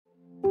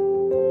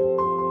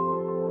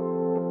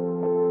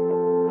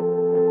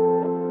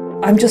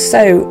I'm just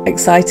so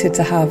excited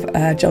to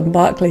have John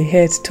Barclay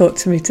here to talk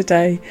to me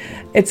today.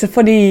 It's a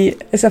funny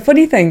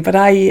thing, but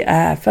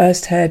I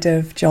first heard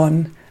of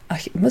John.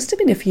 It must have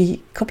been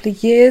a couple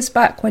of years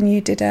back when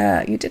you did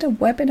a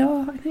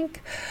webinar, I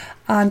think,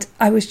 and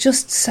I was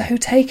just so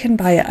taken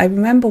by it. I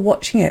remember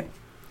watching it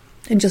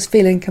and just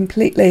feeling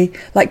completely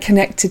like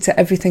connected to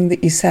everything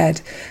that you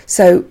said.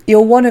 So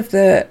you're one of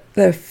the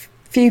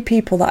few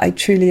people that I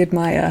truly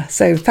admire.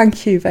 So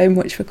thank you very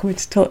much for coming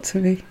to talk to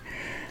me.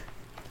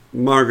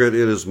 Margaret,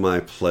 it is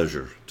my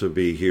pleasure to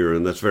be here,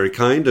 and that's very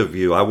kind of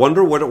you. I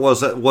wonder what it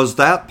was. Was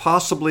that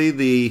possibly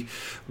the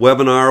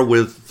webinar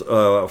with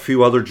a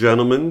few other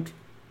gentlemen,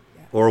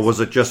 or was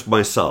it just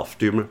myself?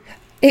 Do you remember?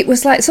 It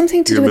was like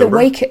something to do with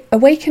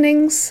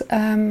awakenings.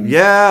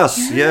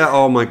 Yes, yeah.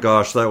 Oh my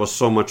gosh, that was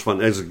so much fun.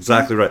 That's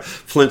exactly right.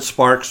 Flint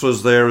Sparks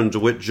was there, and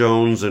DeWitt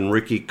Jones and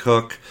Ricky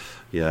Cook.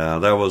 Yeah,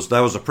 that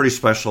was a pretty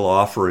special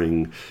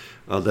offering.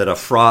 That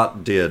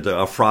Afrat did.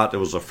 Afrat, it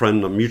was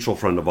a mutual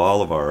friend of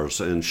all of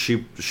ours, and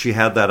she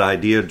had that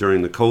idea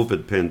during the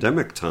COVID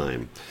pandemic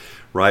time,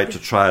 right, to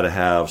try to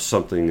have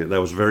something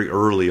that was very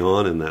early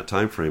on in that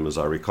time frame, as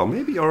I recall.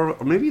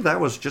 Maybe that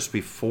was just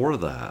before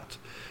that.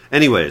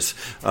 Anyways,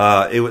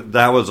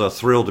 that was a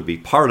thrill to be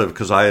part of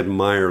because I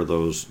admire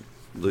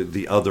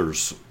the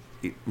others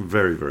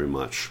very, very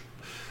much.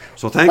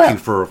 So thank you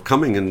for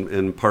coming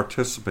and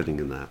participating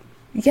in that.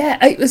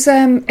 Yeah, it was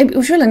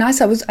really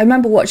nice. I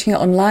remember watching it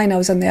online. I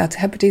was on the Outer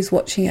Hebrides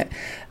watching it,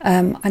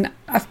 and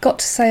I've got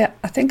to say,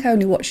 I think I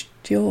only watched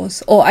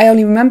yours, or I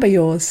only remember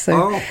yours.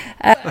 So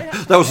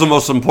that was the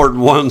most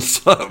important one,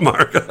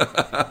 Mark.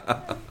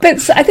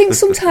 But I think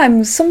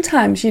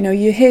sometimes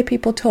you hear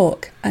people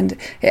talk, and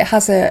it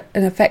has an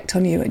effect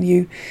on you, and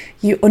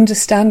you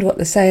understand what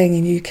they're saying,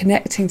 and you're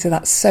connecting to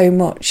that so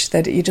much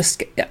that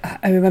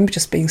I remember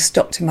just being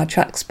stopped in my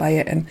tracks by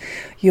it, and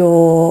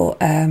your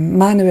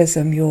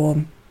mannerism,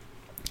 your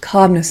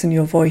calmness and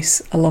your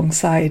voice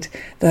alongside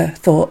the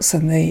thoughts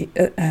and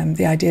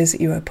the ideas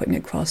that you were putting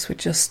across were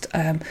just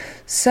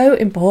so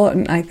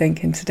important, I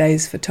think, in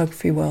today's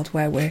photography world,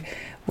 where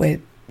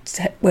we're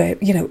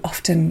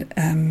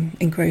often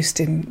engrossed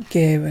in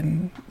gear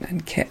and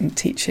kit and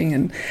teaching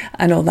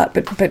and all that,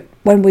 but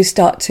when we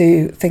start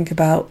to think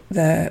about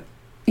the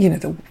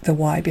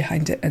why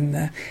behind it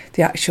and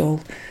the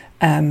actual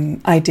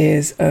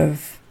ideas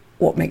of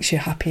what makes you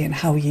happy and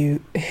who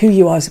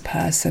you are as a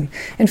person.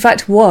 In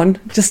fact,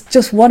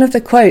 just one of the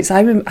quotes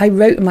I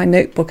wrote in my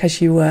notebook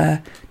as you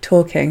were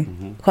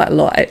talking, quite a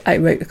lot. I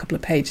wrote a couple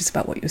of pages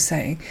about what you were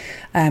saying.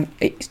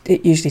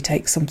 It usually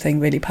takes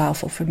something really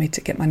powerful for me to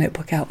get my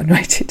notebook out and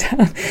write it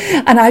down.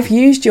 And I've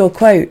used your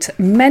quote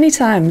many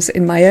times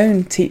in my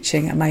own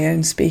teaching and my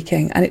own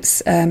speaking. And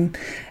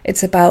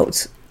it's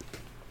about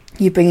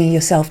you bringing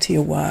yourself to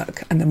your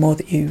work, and the more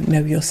that you know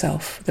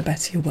yourself, the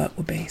better your work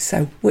will be.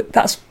 So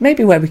that's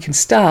maybe where we can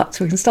start.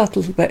 So we can start a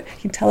little bit.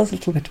 You can tell us a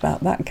little bit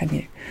about that, can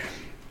you?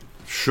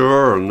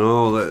 Sure.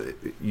 No,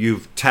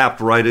 you've tapped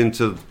right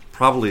into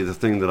probably the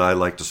thing that I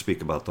like to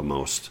speak about the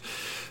most.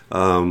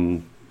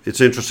 It's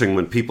interesting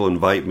when people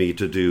invite me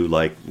to do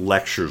like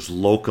lectures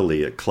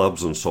locally at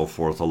clubs and so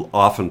forth.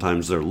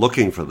 Oftentimes they're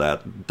looking for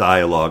that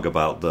dialogue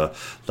about the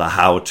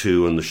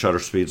how-to and the shutter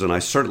speeds, and I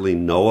certainly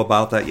know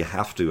about that. You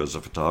have to as a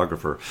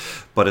photographer,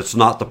 but it's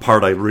not the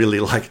part I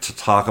really like to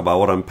talk about.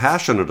 What I'm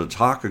passionate about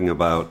talking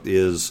about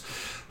is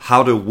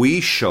how do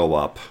we show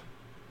up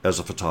as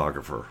a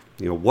photographer?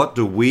 What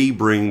do we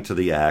bring to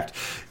the act?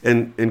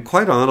 And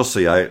quite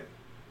honestly,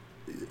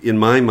 in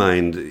my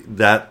mind,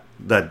 that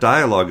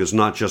dialogue is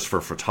not just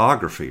for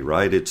photography,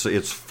 right?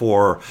 It's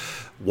for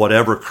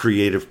whatever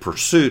creative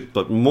pursuit,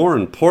 but more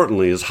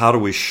importantly is how do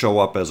we show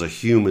up as a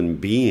human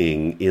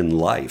being in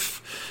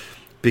life?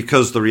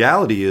 Because the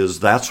reality is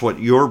that's what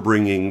you're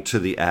bringing to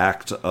the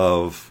act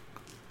of,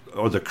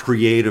 or the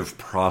creative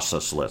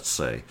process, let's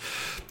say,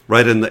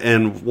 right?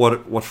 And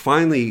what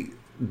finally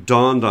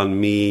dawned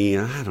on me,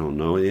 I don't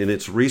know, and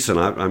it's recent.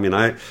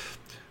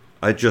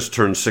 I just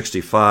turned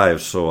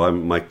 65, so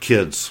my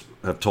kids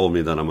have told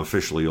me that I'm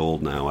officially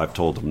old now. I've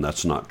told them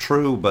that's not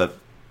true, but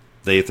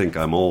they think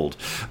I'm old.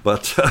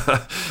 But,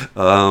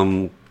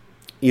 but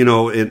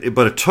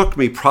it took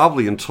me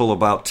probably until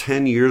about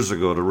 10 years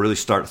ago to really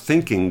start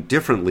thinking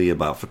differently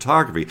about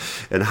photography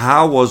and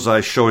how was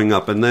I showing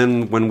up. And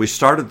then when we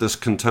started this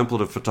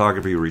contemplative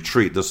photography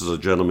retreat, this is a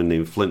gentleman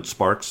named Flint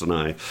Sparks and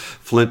I.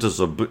 Flint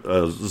is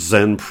a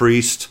Zen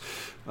priest.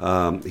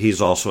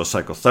 He's also a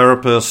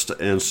psychotherapist,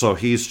 and so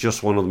he's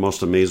just one of the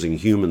most amazing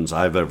humans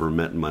I've ever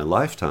met in my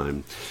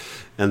lifetime.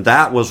 And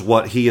that was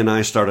what he and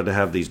I started to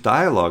have these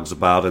dialogues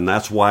about, and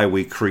that's why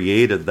we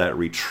created that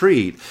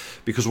retreat,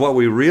 because what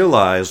we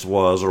realized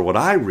was, or what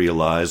I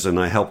realized, and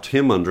I helped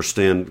him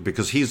understand,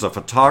 because he's a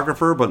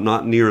photographer, but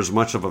not near as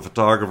much of a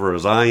photographer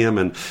as I am,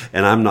 and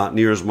I'm not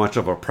near as much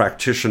of a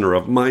practitioner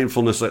of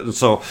mindfulness. And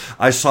so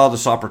I saw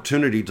this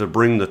opportunity to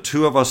bring the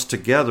two of us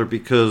together,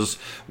 because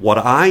what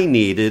I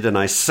needed, and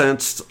I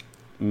sensed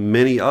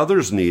many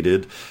others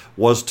needed,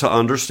 was to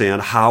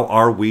understand how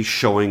are we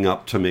showing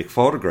up to make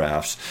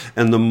photographs.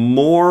 And the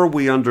more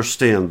we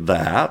understand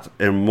that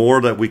and more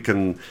that we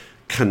can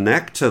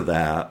connect to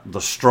that,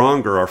 the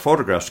stronger our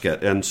photographs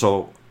get. And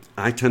so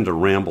I tend to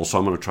ramble, so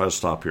I'm going to try to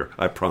stop here.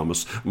 I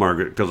promise,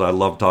 Margaret, because I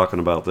love talking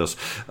about this.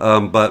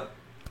 But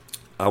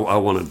I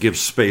want to give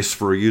space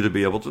for you to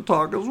be able to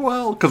talk as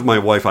well, because my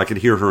wife, I can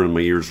hear her in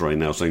my ears right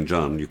now saying,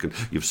 "John,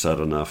 you've said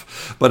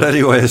enough." But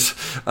anyways,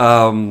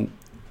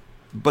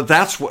 but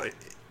that's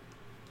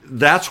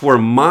where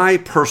my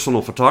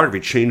personal photography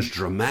changed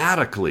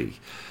dramatically,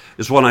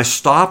 is when I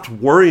stopped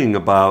worrying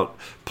about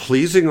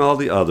pleasing all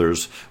the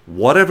others,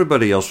 what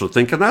everybody else would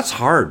think. And that's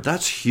hard.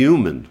 That's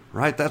human,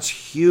 right?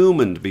 That's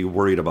human to be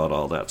worried about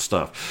all that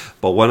stuff.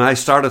 But when I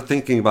started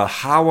thinking about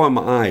how am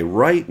I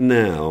right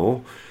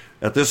now,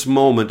 at this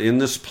moment, in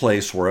this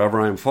place,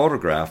 wherever I'm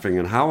photographing,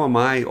 and how am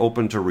I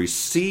open to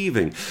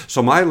receiving?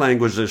 So my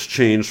language has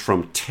changed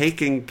from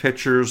taking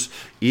pictures,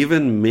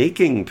 even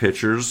making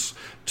pictures,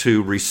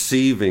 to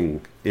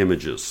receiving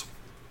images.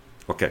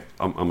 Okay,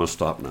 I'm going to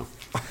stop now.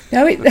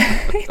 No,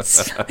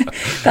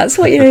 that's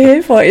what you're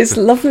here for. It's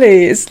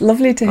lovely. It's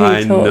lovely to hear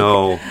you talk. I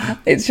know.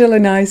 It's really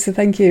nice, so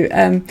thank you.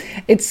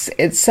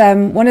 It's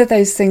one of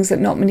those things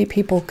that not many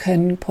people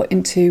can put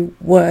into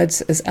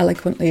words as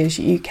eloquently as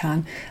you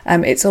can.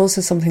 It's also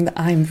something that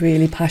I'm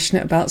really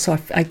passionate about, so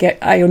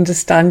I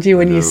understand you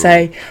when you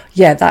say,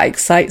 yeah, that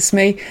excites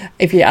me.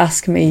 If you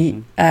ask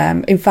me,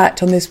 in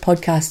fact, on this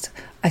podcast,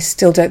 I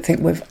still don't think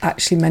we've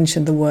actually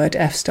mentioned the word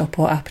f-stop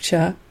or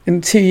aperture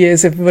in 2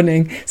 years of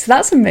running. So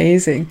that's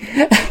amazing.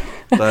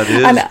 That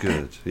is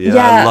good. Yeah,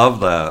 I love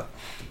that.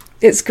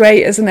 It's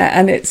great, isn't it?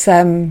 And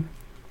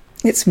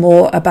it's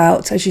more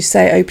about, as you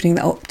say, opening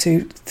that up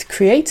to the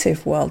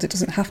creative world. It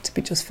doesn't have to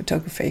be just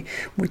photography.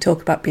 We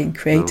talk about being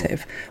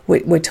creative.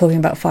 No. We're talking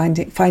about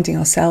finding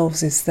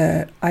ourselves is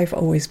I've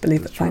always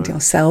believed that finding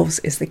ourselves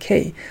is the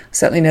key. I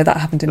certainly know that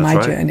happened in my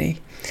journey.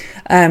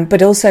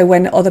 But also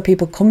when other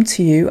people come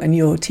to you and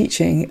you're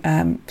teaching,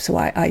 so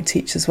I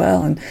teach as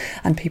well,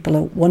 and people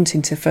are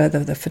wanting to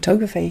further the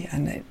photography,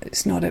 and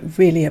it's not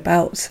really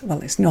about,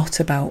 it's not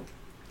about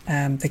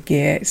the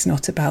gear, it's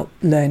not about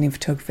learning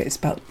photography, it's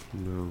about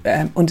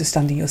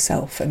understanding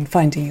yourself and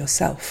finding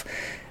yourself.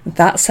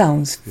 That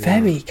sounds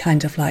very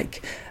kind of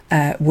like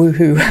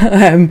woohoo,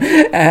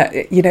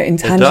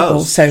 intangible. It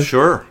does, so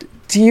sure.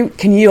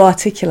 Can you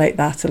articulate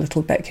that a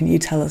little bit? Can you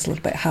tell us a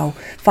little bit how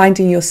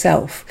finding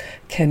yourself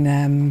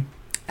can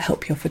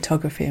help your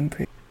photography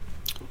improve?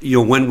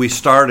 When we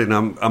started,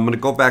 I'm going to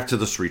go back to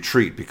this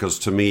retreat, because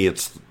to me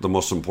it's the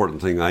most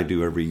important thing I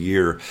do every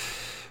year.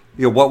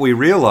 What we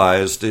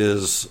realized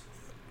is,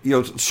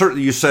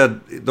 certainly you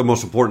said the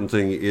most important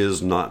thing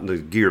is not the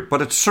gear,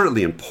 but it's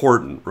certainly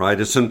important,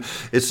 right? It's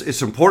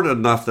important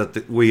enough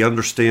that we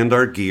understand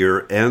our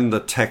gear and the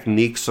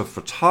techniques of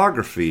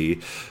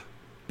photography.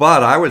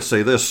 But I would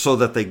say this, so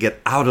that they get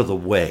out of the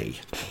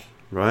way,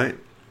 right?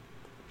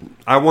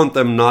 I want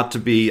them not to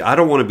be, I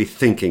don't want to be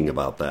thinking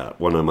about that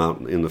when I'm out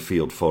in the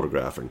field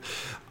photographing.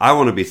 I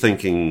want to be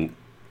thinking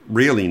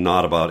really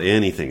not about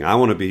anything. I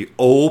want to be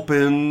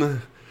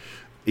open,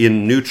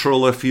 in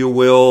neutral, if you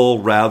will,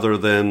 rather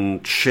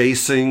than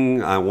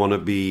chasing. I want to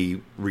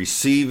be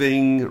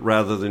receiving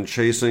rather than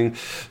chasing.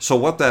 So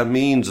what that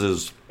means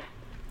is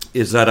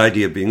that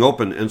idea of being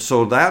open. And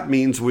so that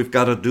means we've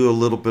got to do a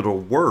little bit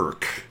of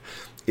work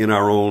in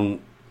our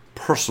own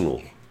personal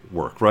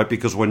work, right?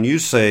 Because when you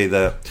say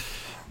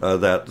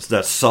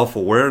that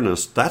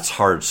self-awareness, that's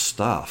hard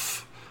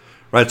stuff,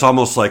 right? It's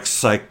almost like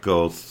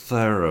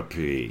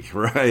psychotherapy,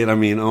 right? I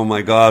mean, oh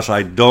my gosh,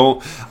 I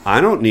don't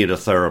need a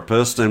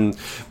therapist,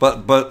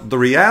 but the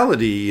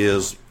reality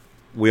is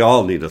we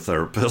all need a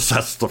therapist.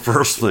 That's the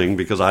first thing,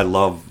 because I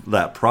love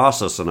that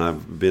process and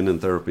I've been in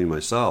therapy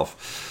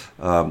myself,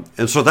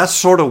 and so that's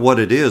sort of what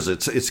it is.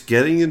 It's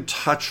getting in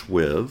touch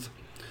with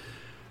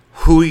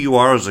who you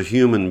are as a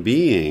human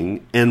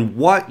being and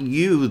what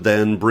you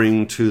then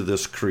bring to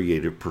this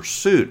creative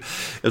pursuit.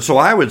 And so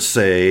I would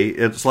say,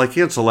 it's like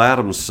Ansel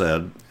Adams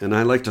said, and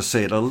I like to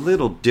say it a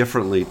little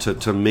differently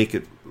to make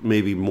it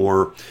maybe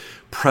more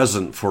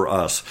present for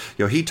us.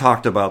 He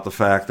talked about the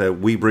fact that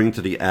we bring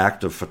to the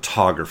act of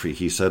photography,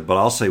 he said, but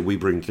I'll say we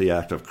bring to the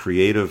act of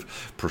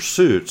creative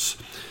pursuits,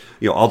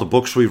 all the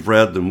books we've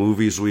read, the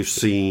movies we've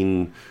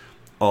seen,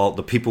 all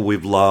the people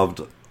we've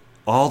loved,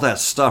 all that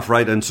stuff,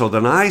 right? And so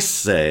then I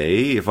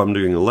say, if I'm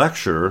doing a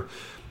lecture,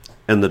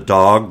 and the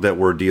dog that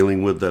we're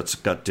dealing with that's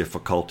got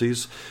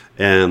difficulties,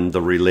 and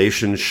the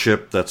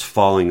relationship that's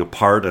falling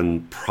apart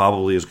and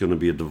probably is going to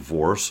be a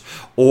divorce,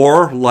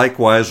 or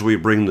likewise we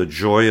bring the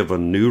joy of a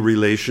new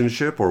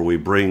relationship, or we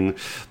bring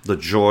the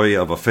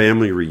joy of a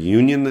family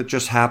reunion that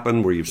just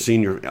happened where you've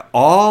seen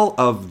all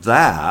of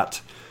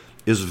that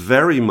is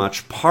very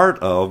much part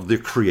of the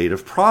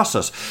creative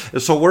process.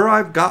 And so where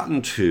I've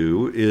gotten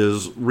to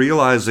is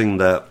realizing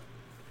that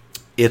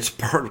it's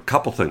a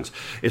couple things.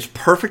 It's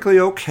perfectly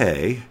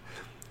okay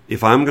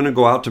if I'm going to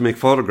go out to make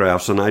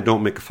photographs and I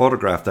don't make a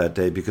photograph that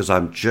day because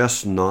I'm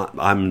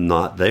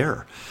not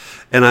there.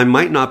 And I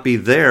might not be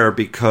there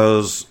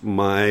because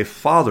my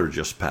father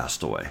just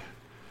passed away.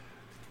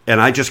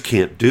 and I just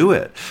can't do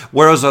it.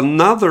 Whereas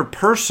another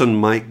person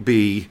might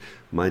be,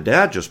 my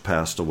dad just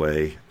passed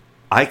away.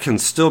 I can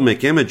still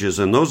make images,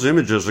 and those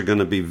images are going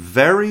to be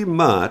very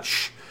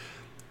much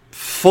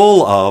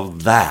full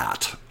of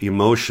that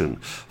emotion,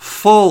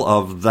 full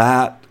of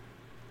that,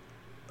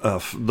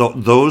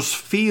 those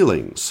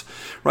feelings,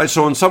 right?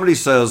 So when somebody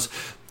says,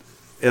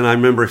 and I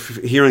remember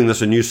hearing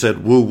this, and you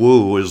said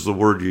woo-woo is the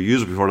word you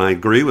used before, and I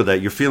agree with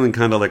that. You're feeling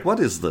kind of like, what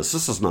is this?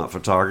 This is not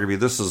photography.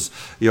 This is,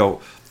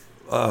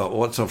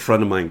 what's a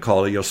friend of mine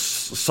called it?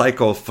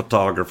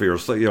 Psychophotography,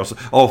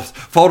 or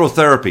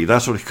phototherapy.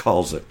 That's what he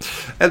calls it.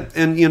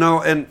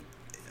 And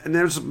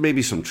there's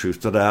maybe some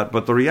truth to that,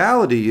 but the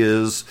reality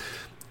is,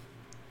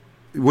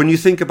 when you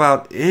think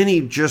about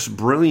any just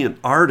brilliant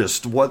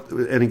artist,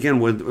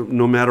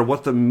 no matter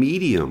what the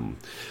medium,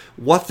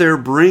 what they're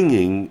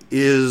bringing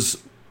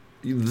is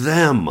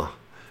them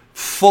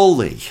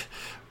fully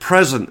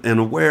present and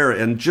aware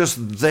and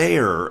just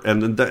there.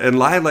 And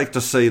I like to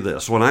say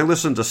this, when I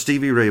listen to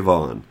Stevie Ray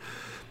Vaughan,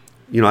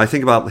 I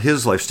think about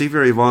his life. Stevie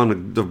Ray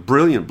Vaughan, the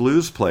brilliant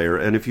blues player,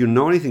 and if you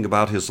know anything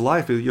about his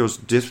life, it was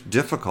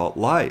difficult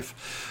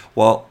life.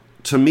 Well,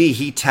 to me,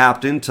 he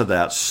tapped into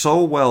that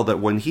so well that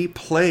when he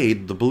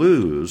played the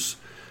blues,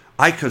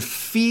 I could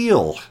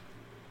feel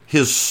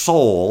his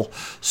soul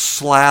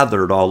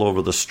slathered all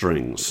over the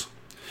strings.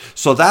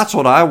 So that's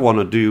what I want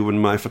to do in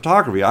my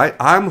photography.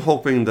 I'm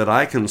hoping that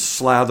I can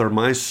slather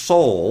my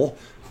soul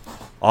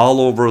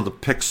all over the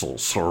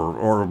pixels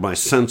or my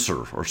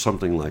sensor or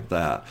something like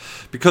that.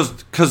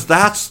 Because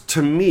that's,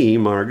 to me,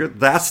 Margaret,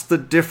 that's the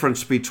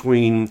difference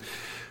between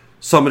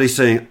somebody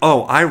saying,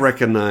 oh, I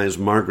recognize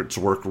Margaret's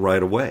work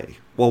right away.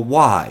 Well,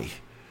 why?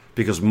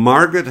 Because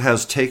Margaret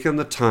has taken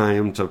the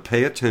time to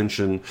pay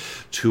attention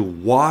to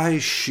why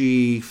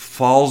she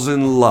falls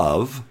in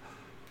love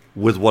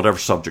with whatever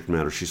subject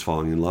matter she's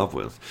falling in love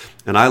with.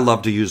 And I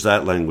love to use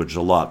that language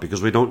a lot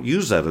because we don't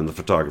use that in the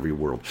photography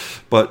world.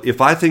 But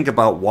if I think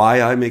about why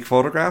I make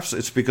photographs,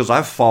 it's because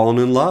I've fallen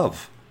in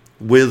love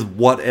with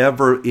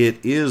whatever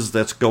it is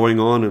that's going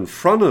on in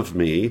front of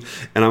me,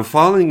 and I'm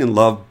falling in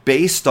love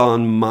based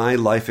on my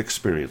life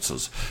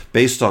experiences,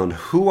 based on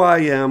who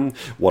I am,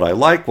 what I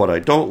like, what I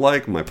don't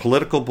like, my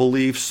political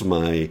beliefs,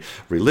 my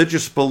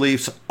religious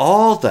beliefs.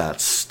 All that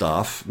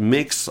stuff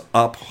makes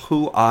up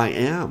who I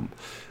am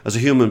as a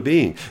human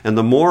being. And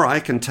the more I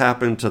can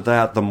tap into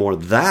that, the more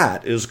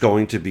that is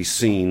going to be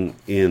seen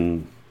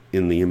in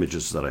the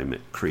images that I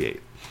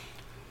create.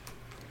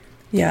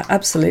 Yeah,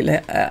 absolutely.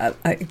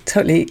 I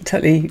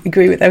totally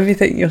agree with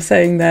everything you're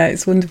saying there.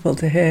 It's wonderful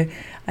to hear.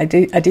 I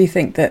do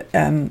think that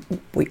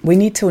we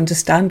need to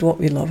understand what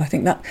we love. I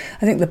think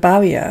the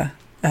barrier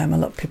a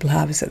lot of people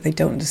have is that they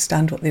don't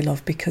understand what they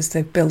love because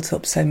they've built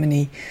up so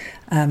many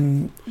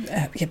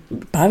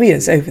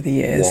barriers over the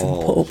years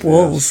and put up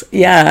walls.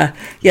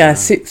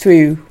 Yes.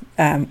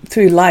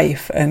 Through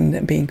life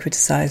and being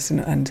criticised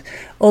and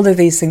all of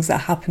these things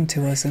that happen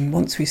to us. And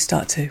once we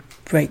start to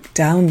break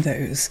down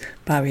those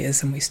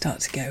barriers and we start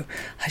to go,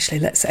 actually,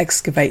 let's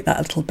excavate that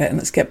a little bit and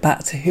let's get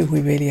back to who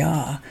we really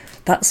are,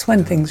 that's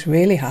when things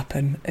really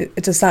happen.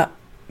 Does that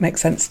make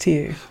sense to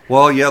you?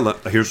 Well, yeah,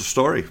 here's a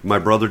story. My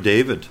brother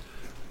David,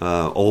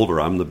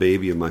 older, I'm the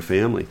baby of my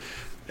family.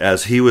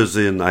 As he was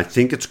in, I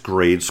think it's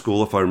grade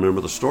school, if I remember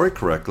the story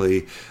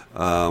correctly,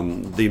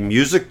 the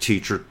music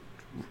teacher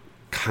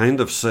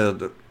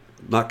said,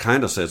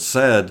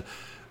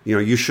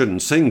 you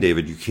shouldn't sing,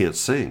 David, you can't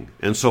sing.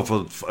 And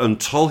so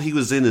until he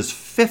was in his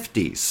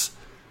 50s,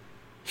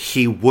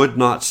 he would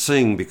not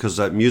sing because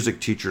that music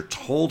teacher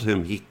told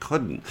him he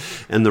couldn't.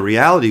 And the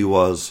reality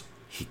was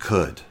he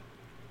could.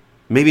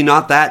 Maybe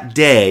not that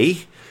day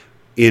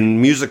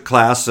in music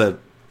class at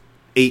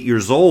 8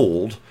 years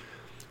old,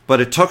 but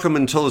it took him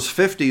until his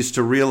 50s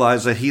to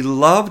realize that he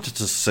loved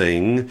to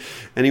sing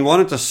and he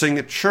wanted to sing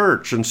at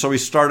church. And so he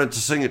started to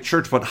sing at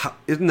church. But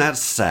isn't that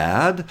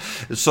sad?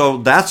 So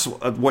that's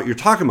what you're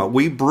talking about.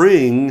 We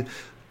bring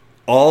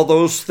all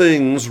those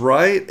things,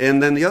 right?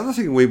 And then the other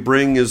thing we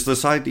bring is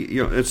this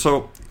idea, and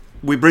so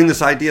we bring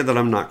this idea that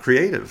I'm not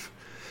creative.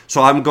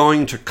 So I'm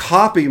going to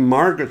copy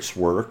Margaret's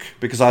work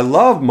because I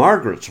love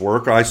Margaret's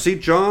work. I see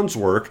John's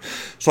work.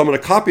 So I'm going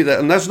to copy that.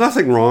 And there's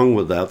nothing wrong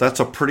with that. That's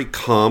a pretty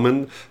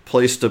common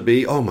place to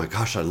be. Oh my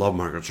gosh, I love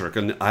Margaret's work.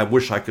 And I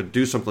wish I could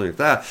do something like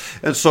that.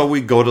 And so we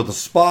go to the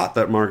spot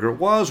that Margaret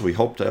was. We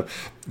hope to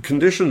have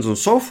conditions and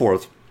so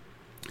forth.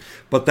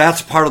 But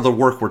that's part of the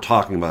work we're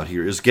talking about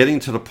here, is getting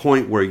to the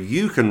point where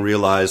you can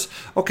realize,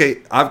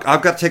 okay,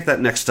 I've got to take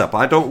that next step.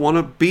 I don't want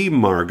to be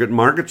Margaret.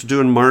 Margaret's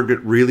doing Margaret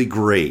really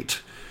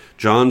great.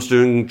 John's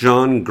doing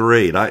John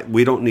great.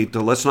 We don't need to,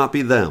 let's not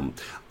be them.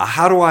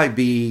 How do I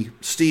be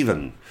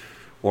Stephen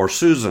or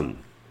Susan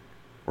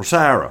or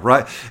Sarah,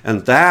 right?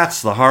 And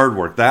that's the hard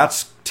work.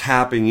 That's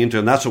tapping into,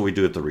 and that's what we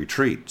do at the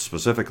retreat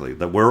specifically,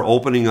 that we're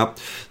opening up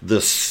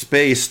the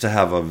space to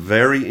have a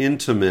very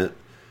intimate,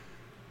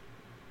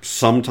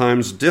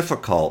 sometimes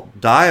difficult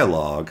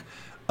dialogue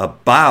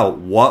about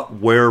what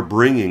we're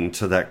bringing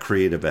to that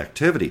creative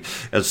activity.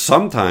 And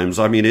sometimes,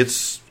 I mean,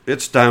 it's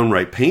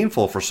downright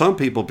painful for some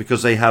people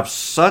because they have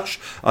such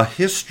a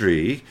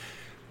history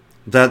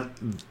that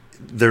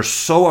they're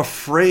so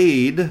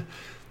afraid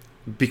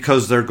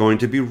because they're going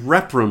to be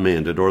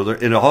reprimanded,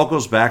 and it all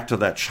goes back to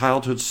that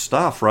childhood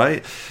stuff,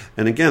 right?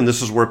 And again,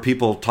 this is where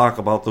people talk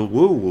about the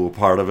woo-woo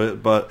part of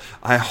it, but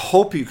I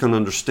hope you can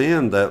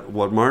understand that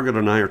what Margaret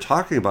and I are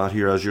talking about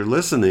here as you're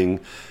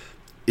listening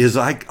is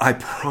I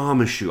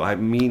promise you,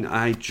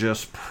 I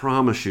just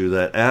promise you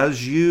that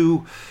as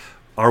you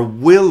are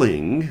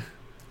willing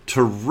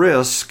to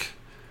risk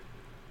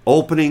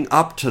opening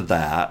up to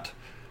that,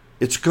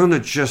 it's going to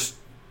just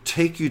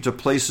take you to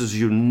places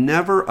you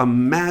never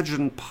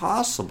imagined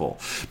possible,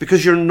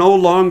 because you're no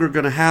longer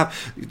going to have,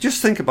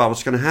 just think about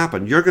what's going to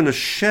happen. You're going to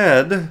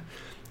shed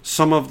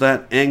some of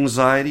that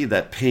anxiety,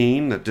 that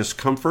pain, that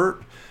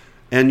discomfort,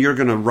 and you're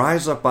going to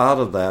rise up out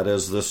of that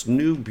as this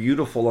new,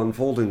 beautiful,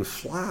 unfolding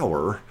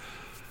flower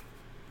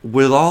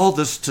with all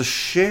this to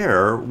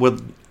share,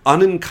 with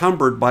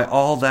unencumbered by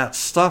all that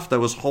stuff that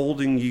was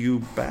holding you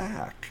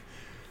back,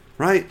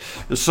 right?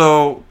 And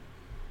so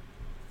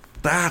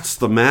that's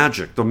the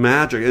magic.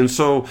 And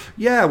so,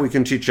 yeah, we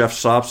can teach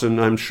f-stops,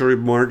 and I'm sure,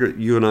 Margaret,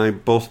 you and I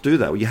both do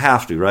that. You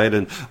have to, right?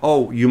 And,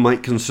 you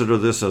might consider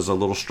this as a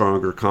little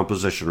stronger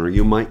composition, or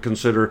you might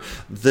consider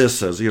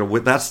this as,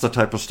 that's the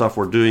type of stuff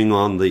we're doing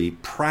on the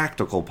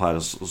practical part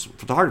of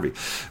photography.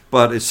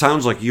 But it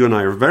sounds like you and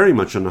I are very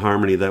much in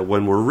harmony, that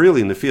when we're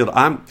really in the field,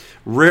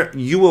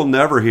 you will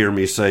never hear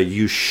me say,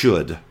 you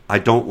should. I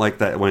don't like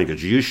that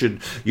language. You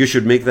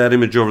should make that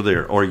image over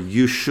there, or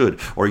you should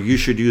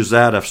use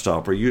that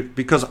f-stop,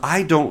 because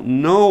I don't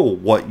know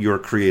what your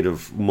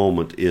creative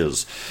moment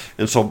is.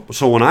 And so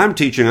when I'm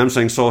teaching, I'm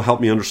saying, so help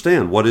me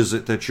understand, what is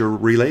it that you're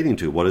relating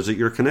to? What is it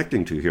you're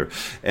connecting to here?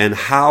 And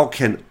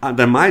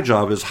then my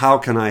job is, how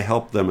can I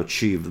help them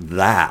achieve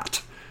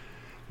that?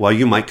 Well,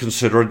 you might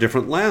consider a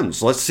different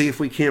lens. Let's see if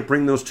we can't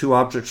bring those two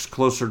objects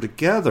closer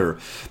together.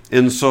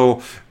 And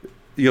so,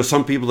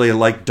 some people, they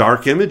like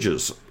dark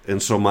images.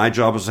 And so my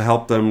job is to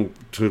help them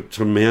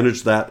to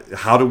manage that.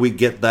 How do we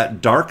get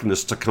that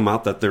darkness to come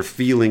out that they're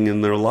feeling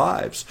in their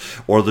lives?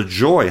 Or the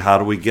joy, how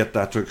do we get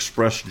that to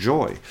express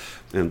joy?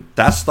 And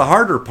that's the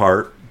harder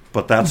part,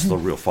 but that's the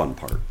real fun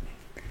part.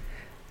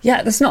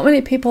 Yeah, there's not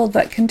many people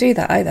that can do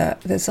that either.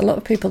 There's a lot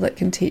of people that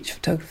can teach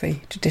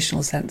photography,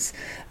 traditional sense,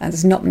 and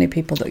there's not many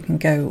people that can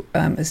go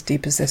as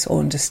deep as this or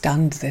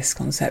understand this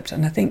concept.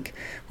 And I think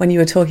when you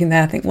were talking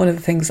there, I think one of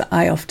the things that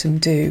I often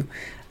do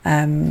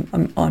on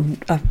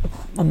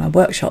my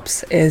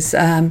workshops is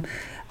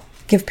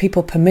give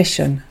people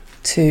permission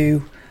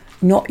to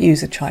not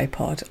use a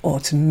tripod, or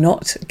to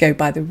not go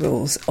by the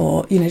rules,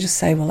 or just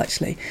say, well,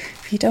 actually,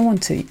 if you don't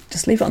want to,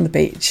 just leave it on the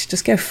beach,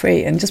 just go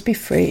free and just be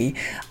free.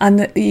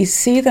 And you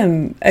see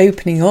them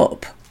opening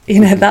up.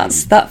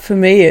 That for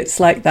me, it's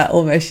like that,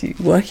 almost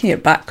working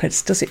it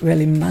backwards. Does it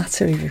really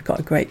matter if you've got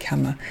a great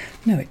camera?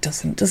 No, it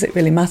doesn't. Does it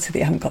really matter that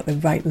you haven't got the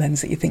right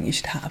lens that you think you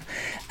should have?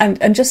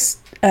 And just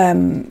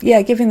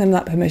giving them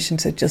that permission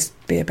to just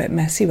be a bit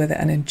messy with it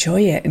and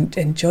enjoy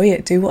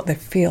it, do what they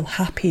feel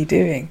happy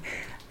doing.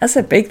 That's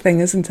a big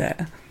thing, isn't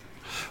it?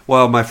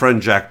 Well, my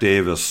friend Jack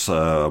Davis,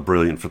 a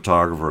brilliant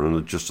photographer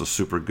and just a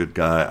super good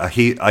guy,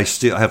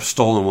 I have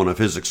stolen one of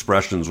his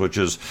expressions, which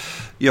is,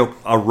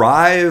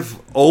 arrive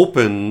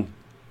open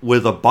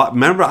with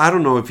remember, I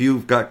don't know if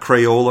you've got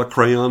Crayola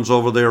crayons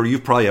over there. You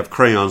probably have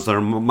crayons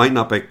that might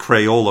not be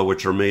Crayola,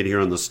 which are made here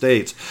in the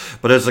States.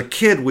 But as a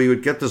kid, we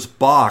would get this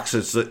box.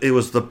 It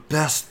was the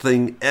best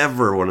thing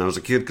ever when I was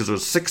a kid, because it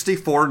was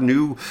 64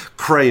 new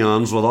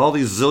crayons with all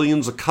these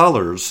zillions of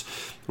colors.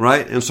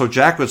 Right? And so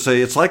Jack would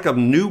say, it's like a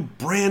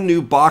brand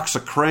new box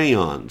of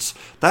crayons.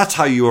 That's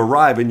how you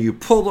arrive, and you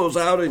pull those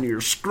out, and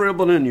you're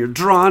scribbling, and you're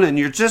drawing, and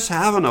you're just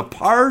having a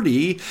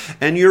party,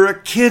 and you're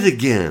a kid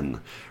again.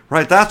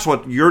 Right? That's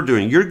what you're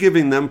doing. You're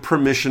giving them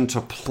permission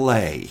to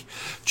play,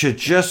 to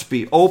just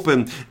be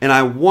open. And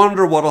I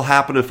wonder what will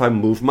happen if I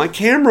move my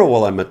camera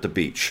while I'm at the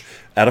beach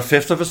at a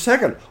fifth of a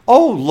second.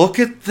 Oh, look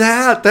at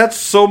that. That's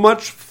so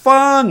much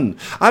fun.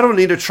 I don't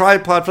need a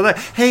tripod for that.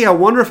 Hey, I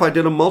wonder if I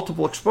did a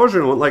multiple exposure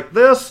and went like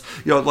this.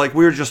 Like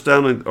we were just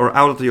out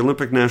at the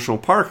Olympic National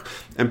Park,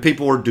 and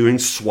people were doing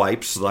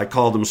swipes. I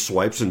call them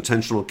swipes,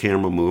 intentional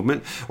camera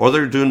movement, or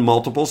they're doing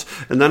multiples.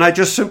 And then I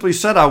just simply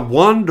said, I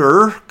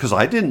wonder, because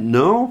I didn't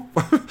know.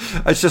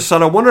 I just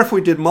said, I wonder if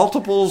we did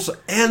multiples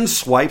and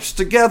swipes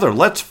together.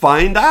 Let's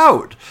find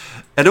out.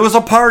 And it was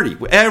a party.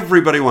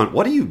 Everybody went,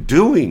 what are you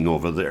doing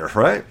over there,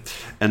 right?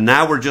 And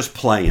now we're just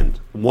playing,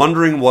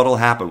 wondering what'll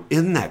happen.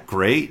 Isn't that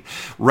great?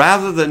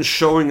 Rather than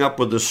showing up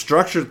with this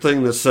structured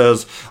thing that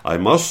says, I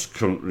must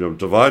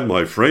divide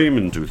my frame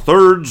into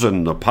thirds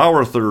and the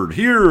power third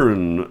here,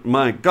 and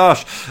my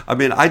gosh.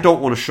 I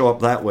don't want to show up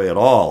that way at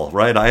all,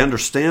 right? I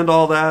understand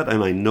all that,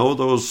 and I know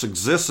those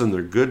exist, and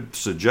they're good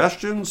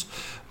suggestions.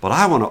 But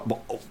I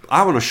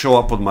want to show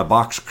up with my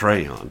box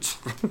crayons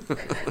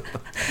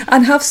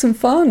and have some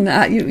fun.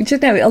 A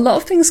lot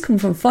of things come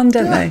from fun,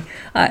 don't they?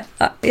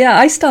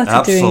 I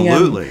started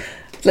doing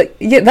like,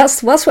 yeah,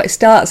 that's what it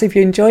starts. If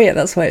you enjoy it,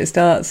 that's where it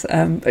starts.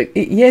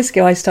 Years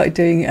ago, I started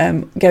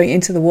doing going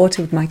into the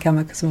water with my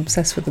camera because I'm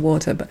obsessed with the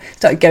water. But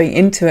started going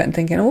into it and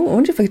thinking, oh, I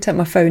wonder if I could take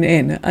my phone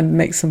in and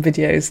make some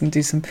videos and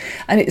do some.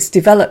 And it's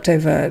developed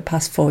over the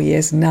past 4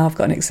 years, and now I've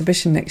got an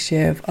exhibition next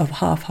year of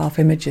half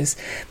you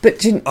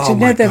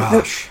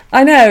know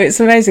I know, it's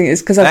amazing.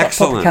 It's because I've got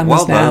proper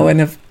cameras now,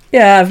 and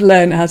I've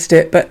learned how to do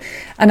it.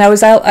 And I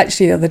was out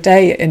actually the other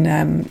day in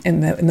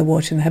the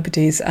water in the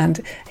Hebrides,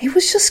 and it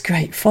was just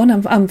great fun.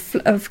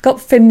 I've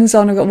got fins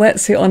on, I've got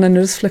wetsuit on, and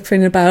I'm just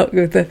flipping about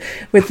with the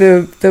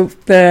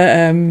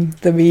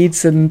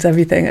reeds and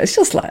everything. It's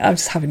just like I'm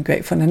just having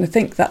great fun, and I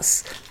think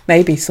that's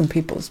maybe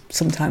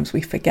sometimes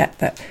we forget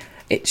that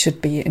it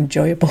should be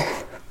enjoyable.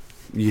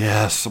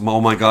 Yes. Oh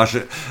my gosh.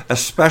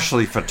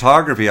 Especially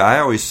photography. I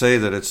always say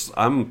that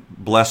I'm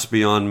blessed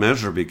beyond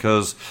measure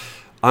because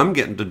I'm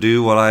getting to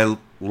do what I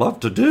love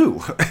to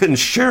do and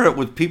share it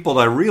with people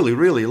that I really,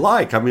 really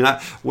like. I mean,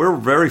 we're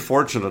very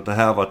fortunate to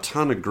have a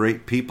ton of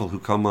great people who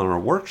come on our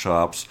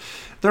workshops.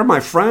 They're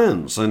my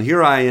friends, and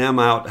here I am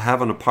out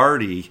having a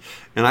party,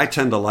 and I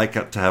tend to like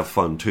it to have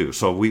fun too.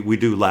 So we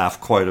do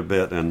laugh quite a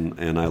bit,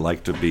 and I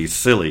like to be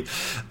silly.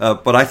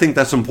 But I think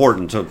that's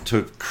important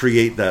to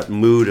create that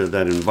mood and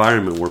that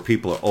environment where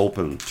people are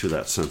open to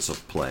that sense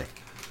of play.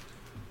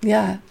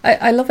 Yeah,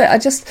 I love it. I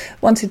just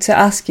wanted to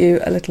ask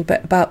you a little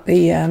bit about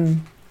the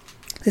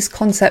this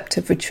concept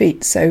of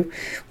retreat. So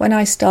when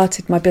I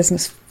started my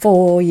business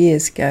 4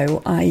 years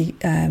ago, I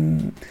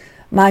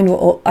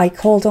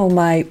called all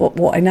my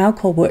what I now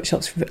call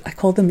workshops. I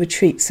called them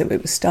retreats. So I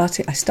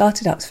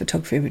started out as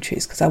photography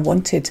retreats because I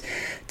wanted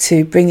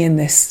to bring in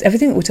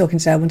everything that we're talking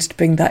today. I wanted to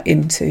bring that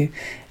into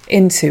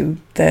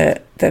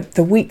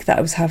the week that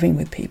I was having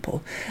with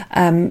people,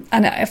 and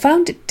I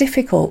found it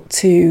difficult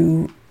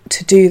to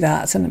do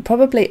that, and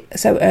probably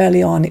so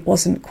early on it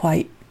wasn't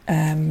quite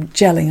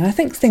gelling. And I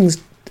think things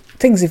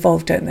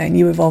evolve, don't they? And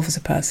you evolve as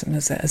a person,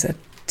 as a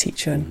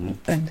teacher,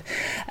 and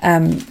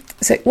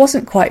so it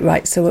wasn't quite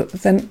right. So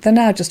then they're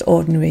now just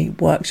ordinary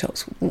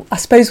workshops, I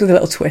suppose, with a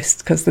little twist,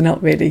 because they're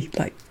not really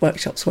like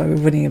workshops where we're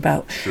running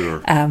about,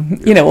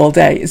 all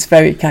day. It's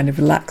very kind of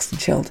relaxed and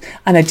chilled.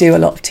 And I do a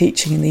lot of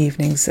teaching in the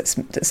evenings.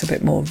 That's a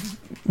bit more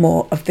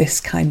of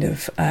this kind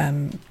of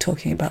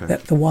talking about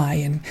the why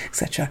and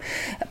etc.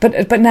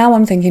 But now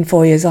I'm thinking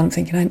 4 years on, I'm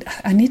thinking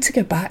I need to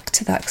go back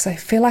to that because I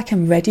feel like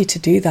I'm ready to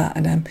do that,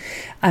 and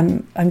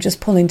I'm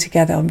just pulling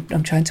together.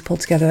 I'm trying to pull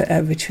together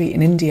a retreat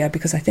in India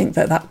because I think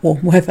that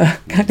warm weather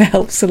kind of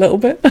helps a little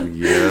bit.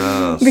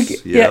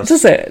 Yes. Yeah,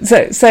 does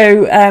it?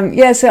 So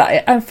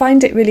I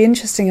find it really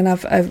interesting, and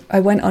I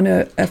went on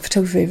a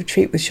photography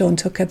retreat with Sean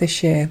Tucker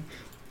this year.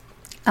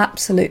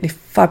 Absolutely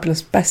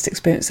fabulous, best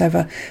experience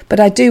ever. But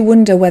I do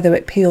wonder whether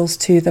it appeals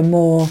to the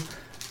more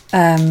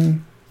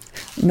I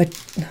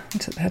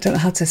don't know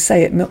how to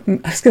say it. I was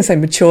going to say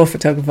mature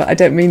photographer. I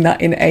don't mean that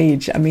in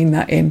age. I mean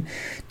that in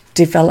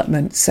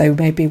development. So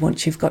maybe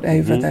once you've got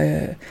over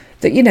the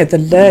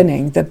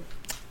learning, the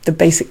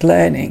basic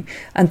learning,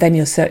 and then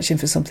you're searching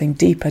for something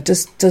deeper.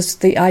 Does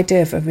the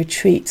idea of a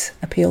retreat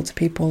appeal to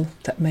people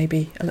that may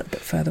be a little bit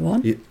further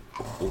on? Yeah.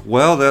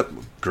 Well,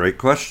 great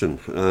question.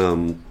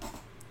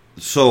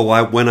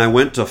 So when I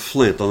went to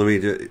Flint, let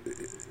me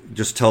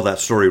just tell that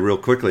story real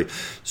quickly.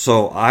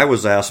 So I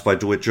was asked by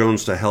DeWitt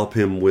Jones to help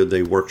him with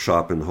a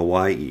workshop in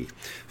Hawaii.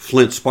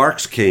 Flint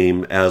Sparks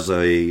came as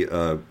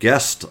a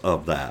guest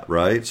of that,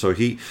 right? So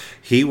he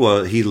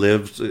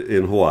lived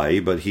in Hawaii,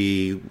 but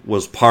he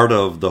was part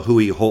of the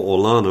Hui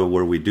Ho'olana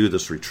where we do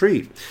this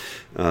retreat,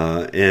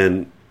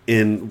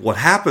 And what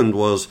happened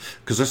was,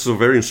 because this is a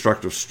very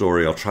instructive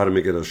story, I'll try to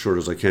make it as short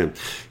as I can.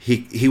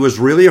 He was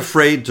really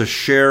afraid to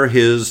share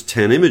his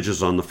 10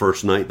 images on the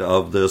first night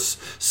of this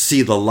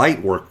See the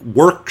Light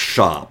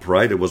workshop,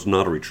 right? It was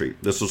not a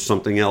retreat. This was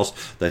something else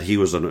that he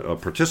was a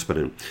participant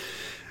in.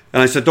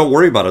 And I said, don't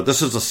worry about it.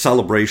 This is a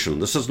celebration.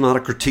 This is not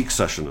a critique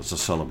session. It's a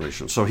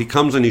celebration. So he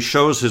comes and he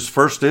shows his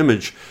first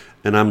image,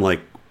 and I'm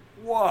like,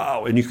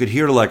 wow. And you could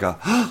hear like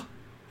a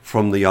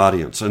from the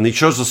audience. And he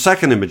shows the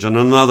second image and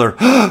another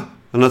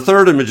and a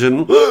third image,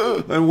 and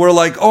we're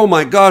like, oh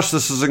my gosh,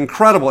 this is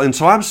incredible. And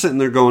so I'm sitting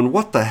there going,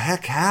 what the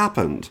heck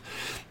happened?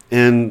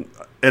 And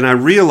I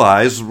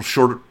realized,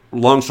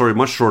 long story,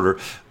 much shorter,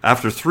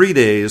 after 3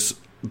 days,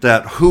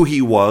 that who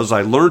he was,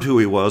 I learned who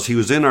he was. He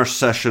was in our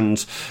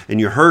sessions,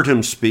 and you heard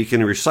him speak,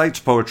 and he recites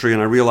poetry,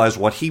 and I realized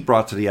what he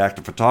brought to the act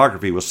of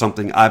photography was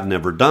something I've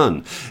never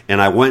done.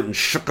 And I went and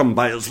shook him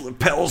by his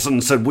lapels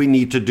and said, we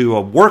need to do a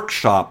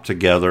workshop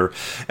together.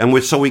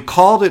 And so we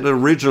called it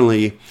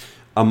originally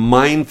a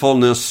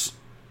mindfulness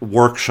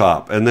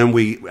workshop. And then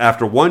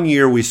after 1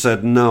 year, we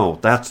said, no,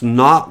 that's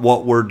not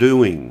what we're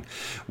doing.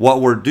 What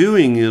we're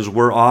doing is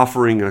we're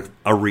offering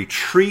a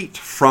retreat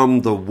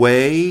from the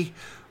way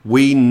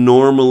we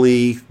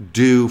normally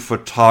do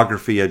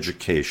photography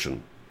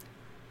education.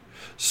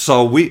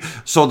 So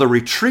the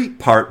retreat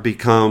part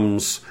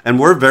becomes, and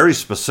we're very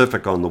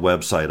specific on the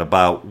website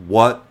about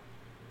what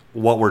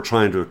we're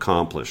trying to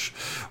accomplish.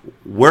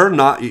 We're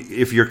not,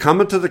 if you're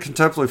coming to the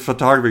Contemplative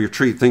Photography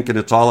Retreat thinking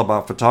it's all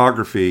about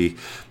photography,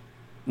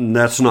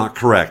 That's not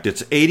correct.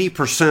 It's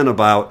 80%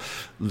 about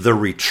the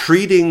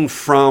retreating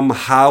from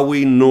how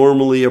we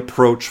normally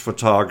approach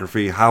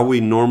photography, how we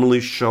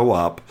normally show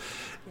up,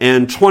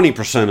 and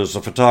 20% is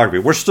the photography.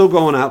 We're still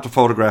going out to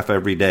photograph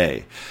every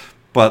day,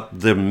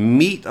 but the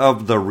meat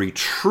of the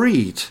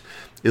retreat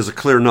is a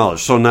clear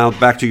knowledge. So now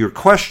back to your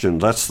question,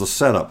 that's the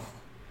setup.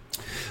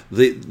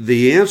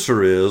 The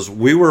answer is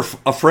we were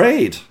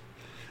afraid.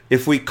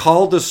 If we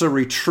called this a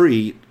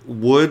retreat,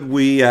 would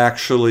we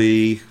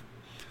actually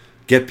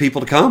get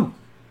people to come?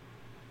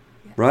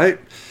 Right?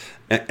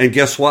 And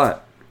guess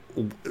what?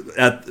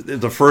 At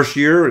the first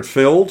year, it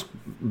filled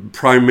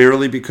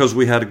primarily because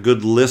we had a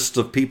good list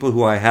of people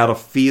who I had a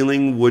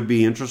feeling would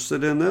be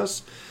interested in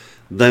this.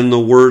 Then the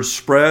word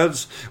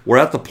spreads. We're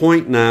at the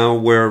point now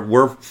where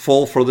we're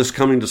full for this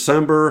coming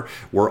December.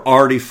 We're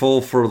already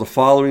full for the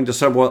following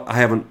December. Well, I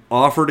haven't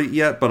offered it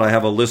yet, but I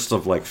have a list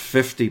of like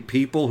 50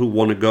 people who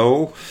want to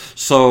go.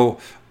 So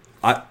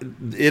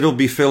it'll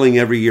be filling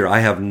every year.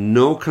 I have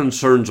no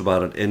concerns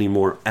about it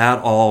anymore at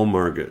all,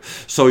 Margaret.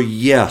 So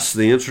yes,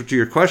 the answer to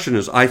your question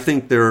is I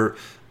think there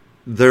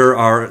is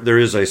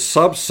a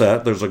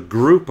subset, there's a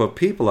group of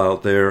people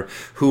out there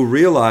who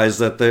realize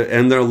that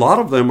a lot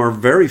of them are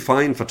very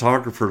fine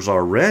photographers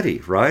already,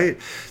 right?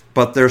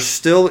 But they're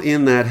still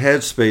in that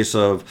headspace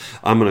of,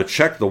 I'm going to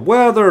check the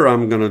weather,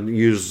 I'm going to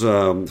use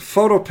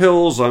photo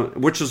pills,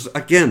 which is,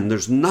 again,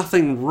 there's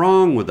nothing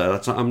wrong with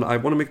that. I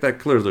want to make that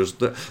clear.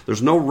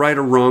 There's no right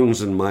or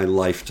wrongs in my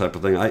life type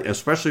of thing,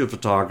 especially with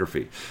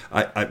photography.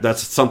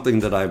 That's something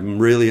that I'm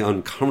really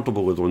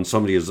uncomfortable with when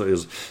somebody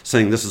is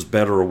saying this is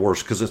better or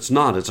worse, because it's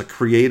not. It's a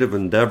creative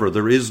endeavor.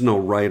 There is no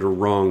right or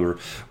wrong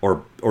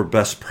or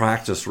best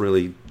practice,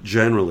 really,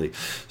 generally.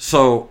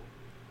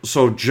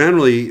 So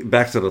generally,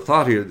 back to the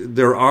thought here,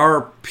 there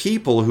are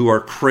people who are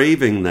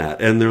craving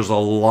that, and there's a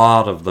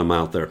lot of them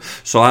out there.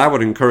 So I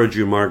would encourage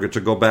you, Margaret, to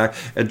go back,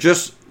 and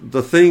just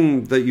the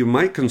thing that you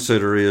might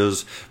consider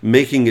is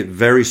making it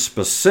very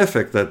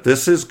specific that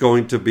this is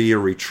going to be a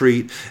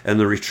retreat, and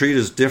the retreat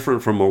is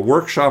different from a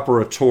workshop or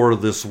a tour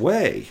this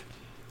way,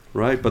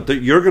 right? But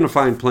you're going to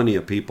find plenty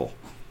of people.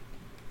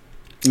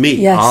 Me,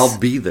 yes. I'll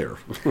be there.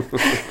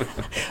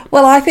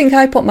 Well, I think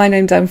I put my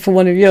name down for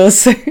one of yours.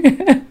 So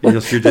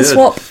yes, you did.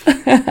 Swap.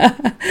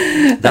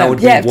 That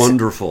would be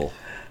wonderful.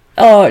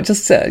 Oh,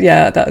 just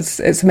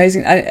it's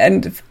amazing.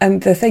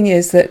 And the thing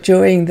is that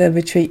during the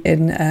retreat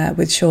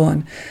with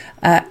Sean,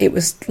 it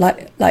was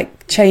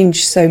like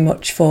changed so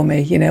much for me.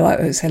 You know, I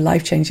would say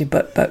life changing,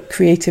 but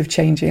creative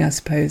changing, I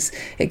suppose.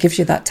 It gives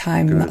you that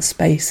time and that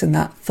space and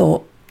that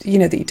thought, you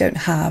know, that you don't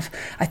have.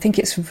 I think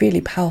it's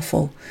really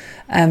powerful.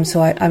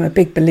 So I'm a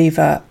big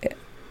believer,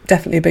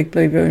 definitely a big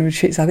believer in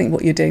retreats. I think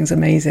what you're doing is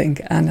amazing,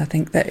 and I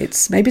think that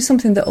it's maybe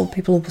something that all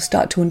people will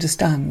start to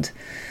understand.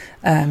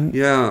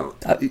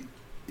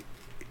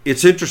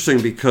 It's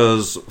interesting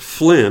because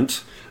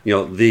Flint, you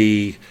know,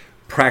 the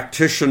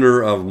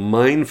practitioner of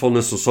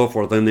mindfulness and so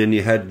forth, and then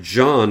you had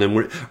John,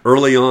 and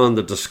early on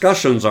the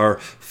discussions are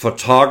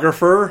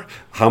photographer,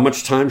 how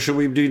much time should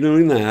we be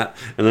doing that?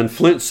 And then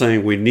Flint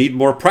saying we need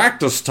more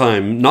practice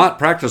time, not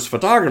practice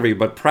photography,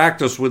 but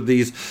practice with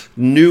these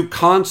new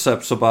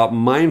concepts about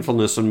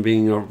mindfulness and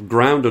being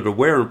grounded,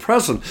 aware, and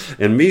present.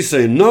 And me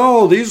saying,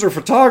 no, these are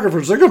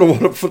photographers, they're going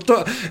to want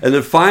to And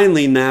then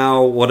finally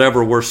now,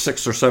 whatever, we're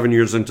 6 or 7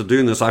 years into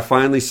doing this, I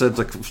finally said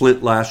to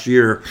Flint last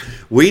year,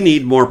 we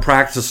need more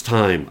practice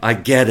time. I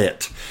get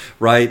it.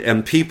 Right,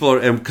 and people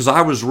are, because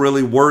I was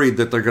really worried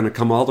that they're going to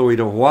come all the way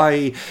to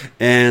Hawaii,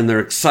 and they're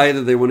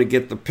excited, they want to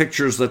get the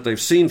pictures that they've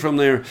seen from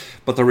there.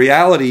 But the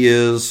reality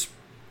is,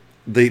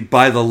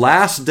 by the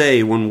last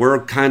day, when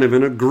we're kind of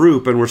in a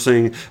group and we're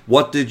saying,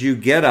 "What did you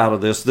get out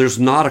of this?" There's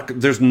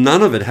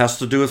none of it has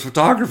to do with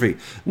photography.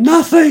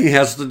 Nothing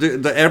has to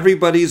do.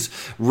 Everybody's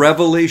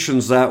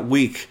revelations that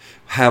week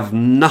have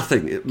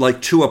nothing,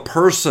 like to a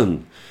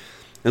person.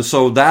 And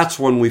so that's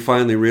when we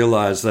finally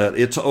realized that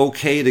it's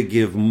okay to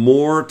give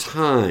more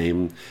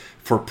time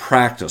for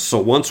practice. So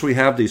once we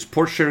have these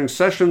port sharing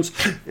sessions,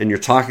 and you're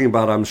talking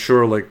about, I'm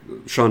sure, like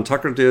Sean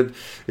Tucker did,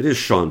 it is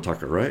Sean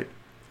Tucker, right?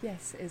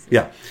 Yes, it is.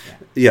 Yeah.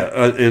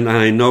 And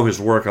I know his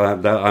work.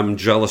 I'm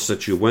jealous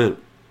that you went.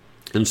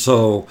 And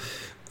so,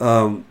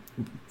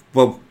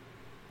 well,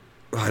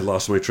 I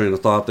lost my train of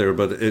thought there.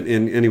 But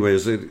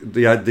anyways,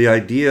 the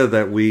idea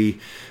that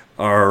we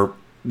are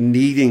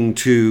needing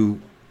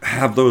to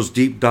have those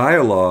deep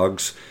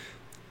dialogues,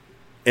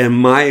 and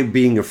my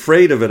being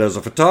afraid of it as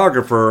a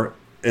photographer,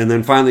 and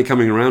then finally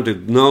coming around to,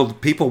 no,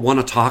 people want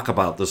to talk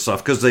about this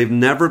stuff because they've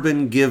never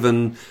been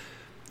given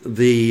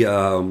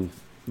the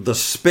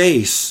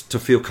space to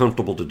feel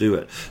comfortable to do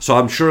it. So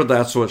I'm sure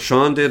that's what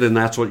Sean did, and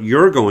that's what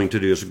you're going to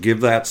do, is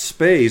give that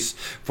space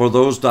for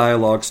those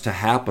dialogues to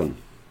happen.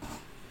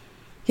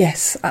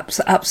 Yes,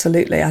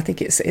 absolutely. I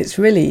think it's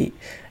really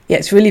yeah,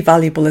 it's really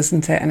valuable,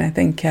 isn't it? And I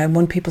think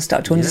when people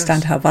start to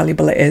understand how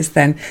valuable it is,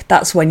 then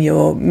that's when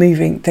you're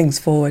moving things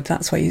forward.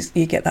 That's where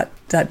you get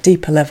that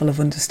deeper level of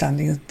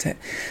understanding, isn't it?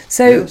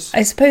 So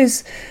I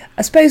suppose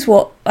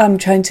what I'm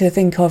trying to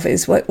think of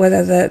is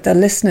whether the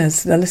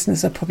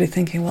listeners are probably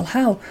thinking,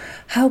 well,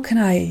 how can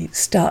I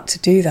start to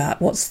do that?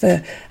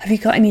 Have you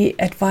got any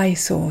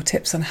advice or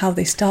tips on how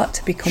they start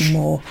to become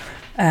more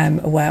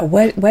aware?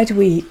 Where do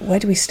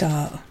we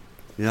start?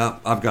 Yeah,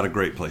 I've got a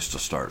great place to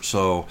start.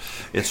 So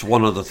it's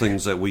one of the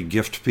things that we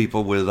gift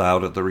people with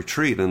out at the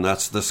retreat, and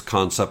that's this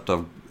concept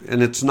of,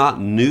 and it's not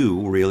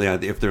new really.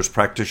 If there's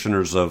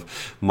practitioners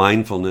of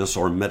mindfulness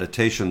or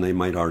meditation, they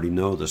might already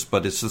know this,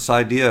 but it's this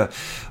idea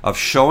of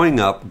showing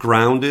up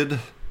grounded,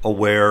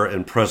 aware,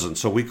 and present.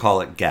 So we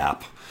call it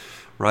GAP,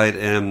 right?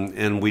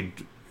 And we,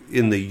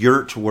 in the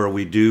yurt where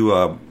we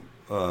do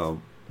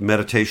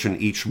meditation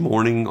each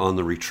morning on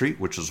the retreat,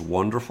 which is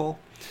wonderful.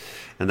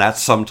 And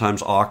that's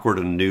sometimes awkward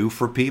and new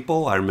for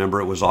people. I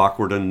remember it was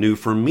awkward and new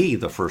for me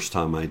the first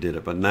time I did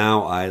it, but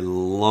now I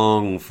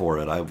long for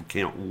it. I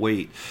can't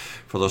wait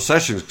for those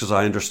sessions because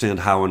I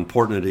understand how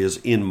important it is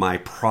in my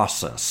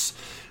process,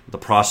 the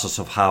process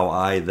of how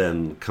I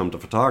then come to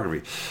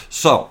photography.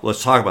 So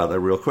let's talk about that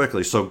real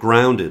quickly. So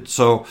grounded.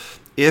 So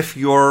if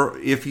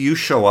you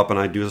show up, and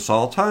I do this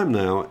all the time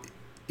now,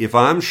 if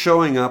I'm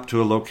showing up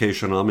to a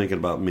location, I'll make it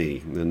about me,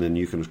 and then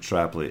you can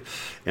extrapolate.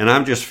 And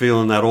I'm just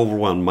feeling that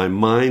overwhelmed. My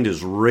mind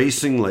is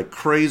racing like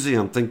crazy.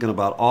 I'm thinking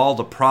about all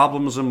the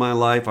problems in my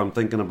life. I'm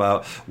thinking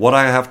about what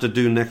I have to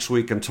do next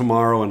week and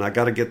tomorrow, and I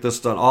got to get this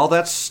done. All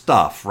that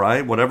stuff,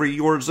 right? Whatever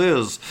yours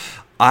is,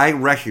 I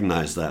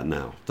recognize that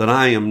now, that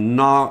I am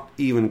not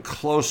even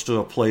close to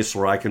a place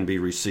where I can be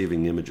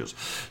receiving images.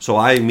 So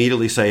I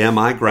immediately say, am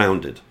I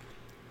grounded?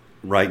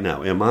 Right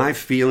now, am I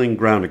feeling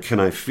grounded? Can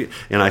I feel?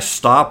 And I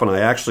stop, and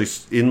I actually,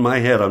 in my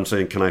head, I'm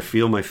saying, can I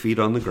feel my feet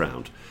on the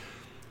ground?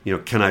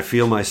 Can I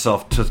feel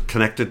myself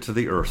connected to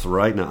the earth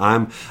right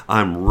now?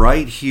 I'm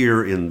right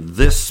here in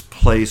this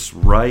place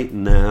right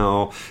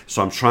now.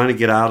 So I'm trying to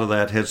get out of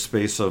that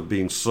headspace of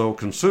being so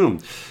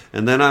consumed.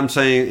 And then I'm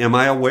saying, am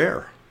I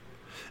aware?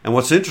 And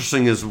what's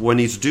interesting is when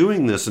he's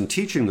doing this and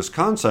teaching this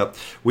concept,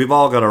 we've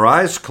all got our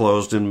eyes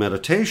closed in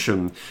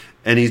meditation,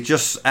 and he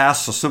just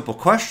asks a simple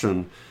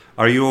question.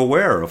 Are you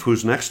aware of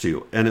who's next to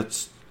you? And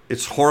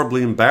it's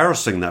horribly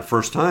embarrassing that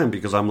first time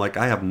because I'm like,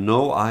 I have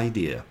no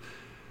idea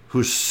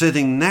who's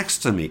sitting next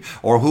to me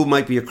or who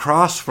might be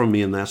across from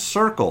me in that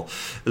circle.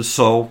 And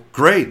so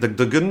great. The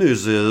good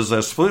news is,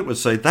 as Flint would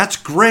say, that's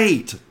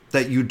great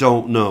that you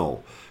don't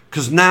know.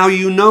 Because now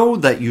you know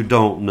that you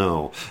don't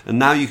know. And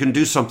now you can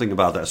do something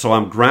about that. So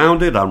I'm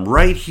grounded. I'm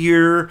right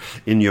here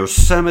in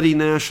Yosemite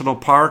National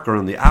Park or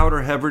in the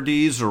Outer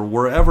Hebrides or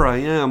wherever I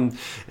am.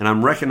 And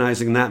I'm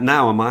recognizing that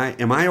now. Am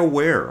I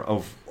aware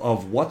of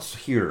what's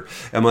here?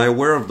 Am I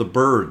aware of the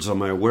birds?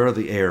 Am I aware of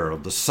the air,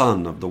 of the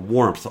sun, of the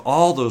warmth,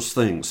 all those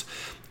things?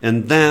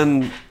 And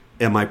then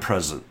am I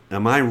present?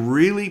 Am I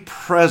really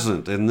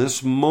present in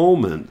this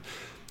moment?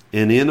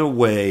 And in a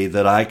way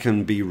that I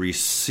can be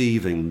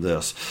receiving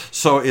this.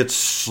 So it's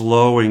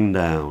slowing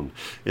down.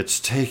 It's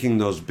taking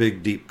those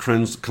big, deep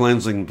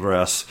cleansing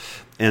breaths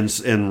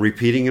and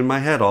repeating in my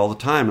head all the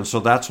time. And so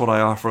that's what I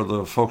offer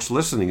the folks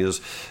listening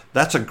is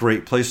that's a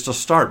great place to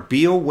start.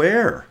 Be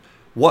aware.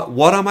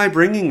 What am I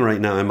bringing right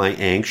now? Am I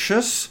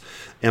anxious?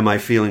 Am I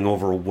feeling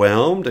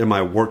overwhelmed? Am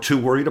I too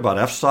worried about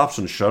f-stops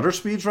and shutter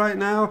speeds right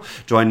now?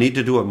 Do I need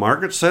to do what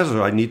Margaret says?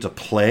 Do I need to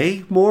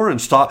play more and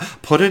stop?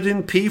 Put it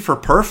in P for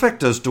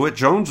perfect, as DeWitt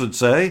Jones would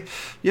say.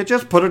 You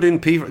just put it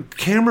in P.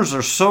 Cameras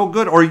are so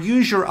good. Or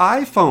use your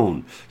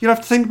iPhone. You don't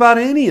have to think about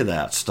any of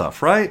that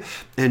stuff, right?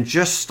 And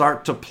just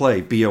start to play.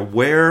 Be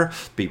aware,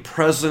 be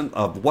present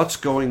of what's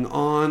going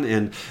on,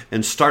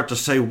 and start to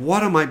say,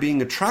 what am I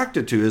being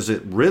attracted to? Is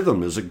it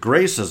rhythm? Is it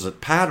grace? Is it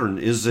pattern?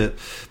 Is it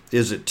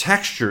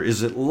texture?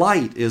 Is it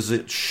light? Is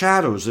it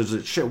shadows?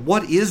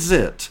 What is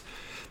it?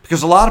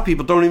 Because a lot of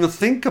people don't even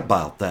think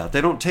about that.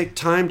 They don't take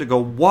time to go,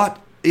 what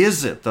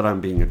is it that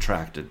I'm being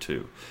attracted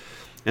to?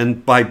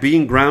 And by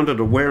being grounded,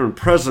 aware, and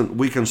present,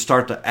 we can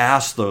start to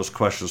ask those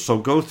questions. So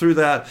go through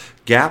that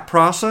gap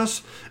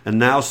process and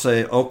now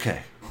say,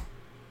 okay,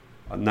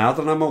 now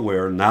that I'm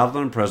aware, now that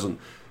I'm present,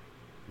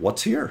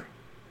 what's here?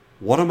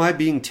 What am I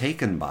being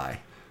taken by?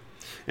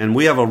 And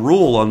we have a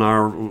rule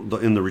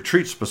in the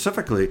retreat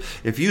specifically.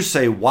 If you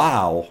say,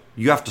 wow,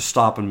 you have to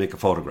stop and make a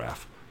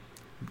photograph.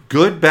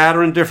 Good, bad,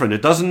 or indifferent.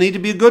 It doesn't need to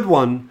be a good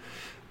one,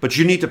 but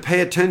you need to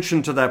pay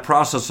attention to that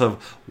process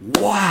of,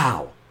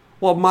 wow.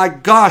 Well, my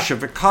gosh,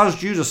 if it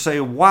caused you to say,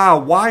 wow,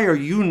 why are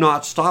you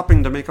not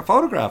stopping to make a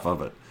photograph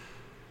of it?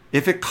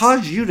 If it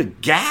caused you to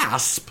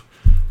gasp,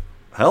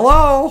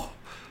 hello,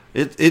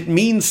 it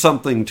means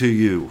something to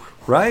you,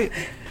 right?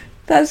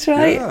 That's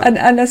right, yeah.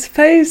 And I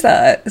suppose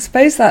that's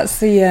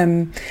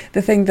the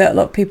thing that a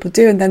lot of people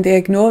do, and then they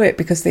ignore it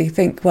because they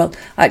think, well,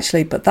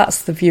 actually, but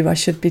that's the view I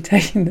should be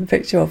taking the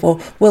picture of,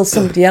 or will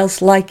somebody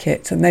else like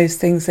it? And those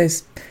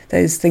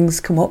things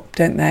come up,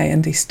 don't they?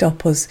 And they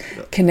stop us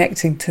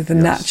connecting to the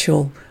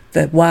natural,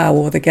 the wow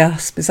or the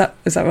gasp. Is that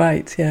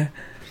right? Yeah.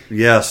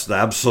 Yes,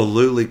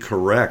 absolutely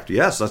correct.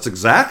 Yes, that's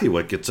exactly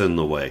what gets in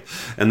the way.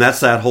 And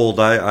that's that whole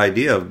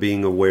idea of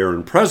being aware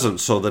and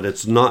present, so that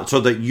it's not, so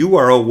that you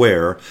are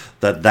aware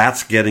that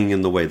that's getting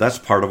in the way. That's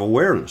part of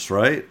awareness,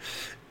 right?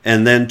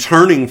 And then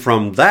turning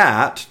from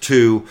that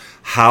to,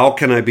 how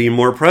can I be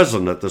more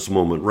present at this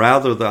moment?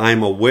 Rather than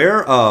I'm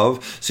aware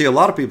of, see, a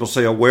lot of people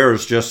say aware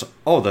is just,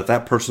 oh,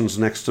 that person's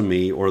next to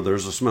me or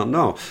there's a smell.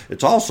 No,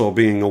 it's also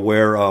being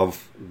aware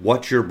of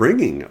what you're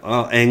bringing,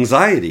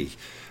 anxiety.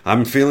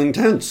 I'm feeling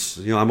tense.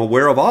 I'm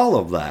aware of all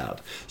of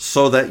that,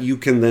 so that you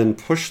can then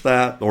push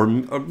that, or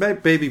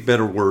maybe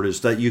better word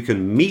is that you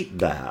can meet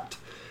that,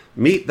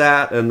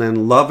 and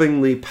then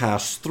lovingly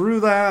pass through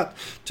that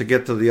to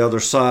get to the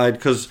other side,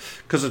 because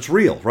it's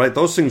real, right?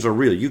 Those things are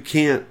real. You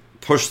can't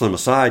push them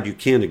aside. You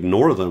can't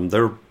ignore them.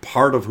 They're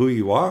part of who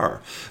you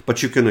are.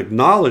 But you can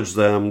acknowledge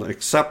them,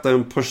 accept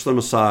them, push them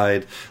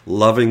aside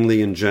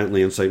lovingly and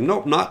gently, and say,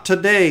 nope, not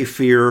today,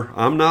 fear.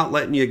 I'm not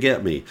letting you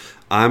get me.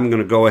 I'm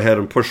going to go ahead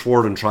and push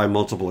forward and try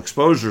multiple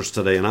exposures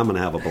today, and I'm going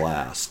to have a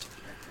blast.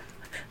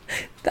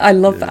 I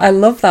love that. I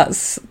love that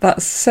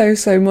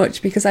so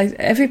much, because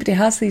everybody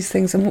has these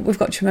things, and what we've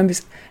got to remember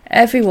is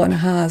everyone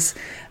has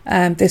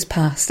this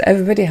past.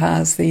 Everybody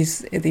has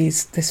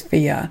this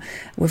fear.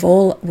 We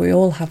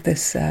all have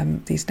these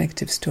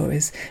negative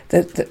stories.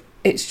 That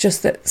it's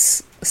just that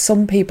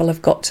some people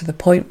have got to the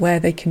point where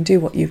they can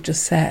do what you've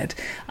just said,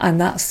 and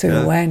that's through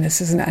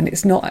awareness, isn't it? And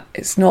it's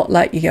not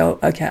like you go,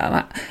 okay,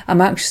 I'm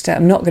anxious today,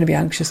 I'm not going to be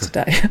anxious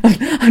today.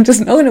 I'm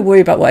just not going to worry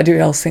about what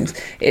everybody else thinks.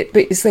 But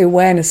it's the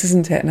awareness,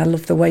 isn't it? And I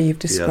love the way you've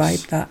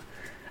described that.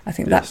 I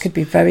think that could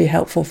be very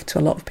helpful to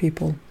a lot of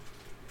people.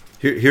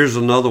 Here's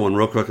another one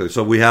real quickly.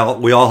 So we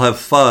all have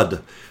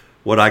FUD,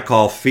 what I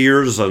call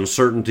fears,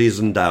 uncertainties,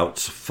 and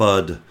doubts.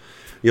 FUD.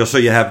 So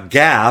you have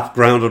GAP,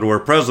 grounded or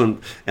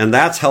present, and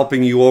that's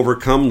helping you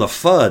overcome the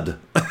FUD,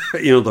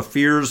 the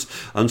fears,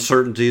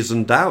 uncertainties,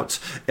 and doubts.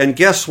 And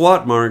guess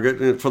what,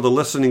 Margaret? For the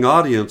listening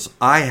audience,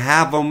 I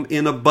have them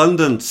in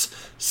abundance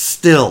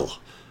still.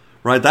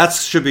 Right? That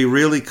should be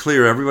really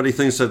clear. Everybody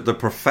thinks that the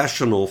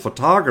professional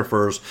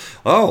photographers,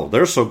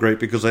 they're so great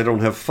because they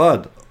don't have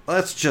FUD.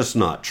 That's just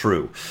not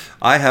true.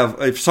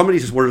 If somebody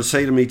were to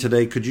say to me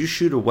today, could you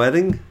shoot a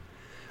wedding?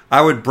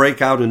 I would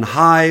break out in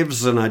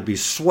hives and I'd be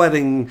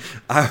sweating.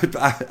 And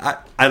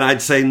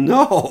I'd say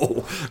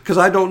no, because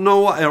I don't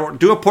know. Or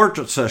do a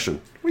portrait session.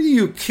 Are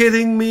you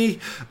kidding me?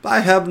 I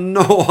have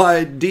no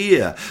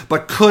idea.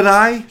 But could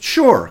I?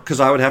 Sure, because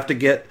I would have to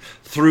get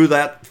through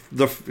that.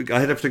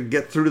 I'd have to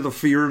get through the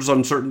fears,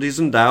 uncertainties,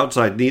 and doubts.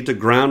 I'd need to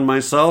ground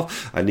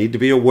myself. I need to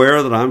be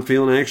aware that I'm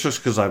feeling anxious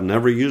because I've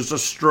never used a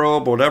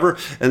strobe or whatever,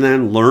 and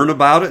then learn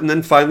about it, and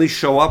then finally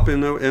show up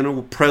in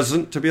a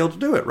present to be able to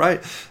do it,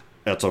 right?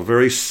 That's a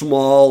very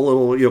small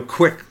little,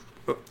 quick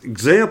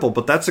example,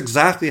 but that's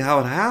exactly how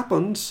it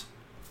happens,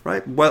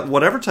 right?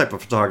 Whatever type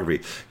of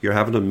photography, you're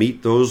having to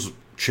meet those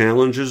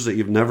challenges that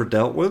you've never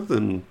dealt with,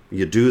 and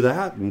you do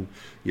that, and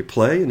you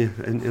play, and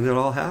it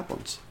all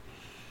happens.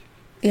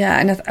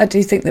 Yeah, and I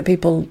do think that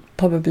people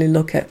probably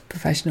look at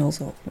professionals,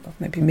 or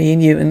maybe me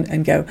and you,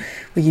 and go,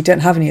 well, you don't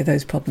have any of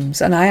those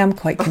problems. And I am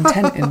quite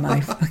content in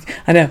my,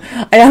 I know,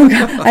 I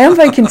am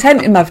very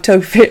content in my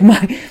photography,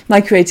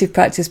 my creative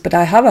practice, but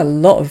I have a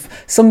lot of,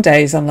 some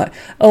days I'm like,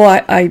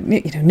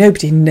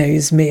 nobody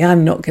knows me,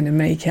 I'm not going to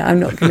make it, I'm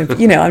not going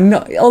to, I'm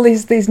not, all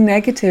these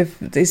negative,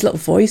 these little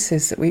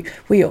voices that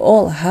we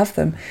all have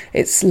them.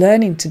 It's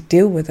learning to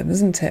deal with them,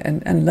 isn't it?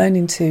 And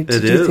learning to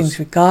do things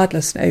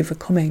regardless, and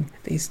overcoming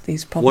these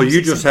problems. Well,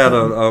 you just had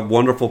a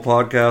wonderful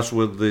podcast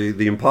with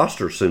the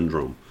imposter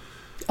syndrome.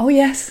 Oh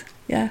yes,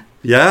 yeah.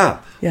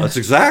 Yeah, that's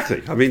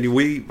exactly. I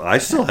mean, I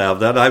still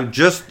have that.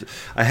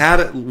 I had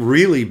it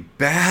really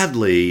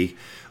badly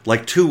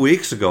like 2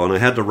 weeks ago, and I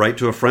had to write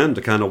to a friend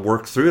to kind of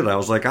work through it. I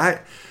was like,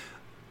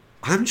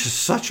 I'm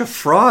just such a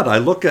fraud. I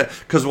look at,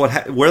 because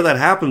where that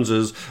happens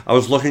is I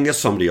was looking at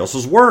somebody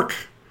else's work.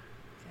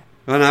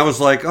 And I was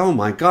like, oh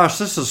my gosh,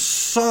 this is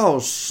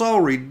so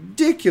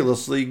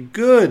ridiculously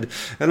good.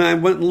 And I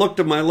went and looked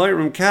at my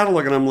Lightroom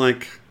catalog, and I'm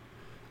like,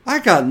 I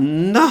got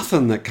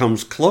nothing that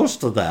comes close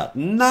to that.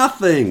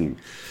 Nothing.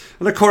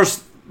 And of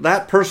course,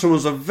 that person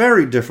was a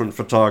very different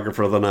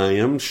photographer than I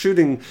am,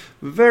 shooting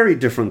very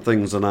different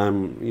things than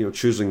I'm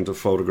choosing to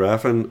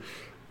photograph. And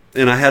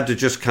I had to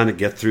just kind of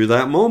get through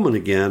that moment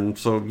again.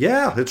 So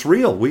yeah, it's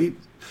real.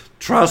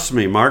 Trust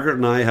me, Margaret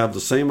and I have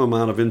the same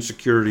amount of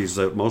insecurities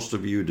that most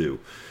of you do.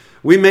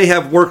 We may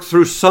have worked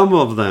through some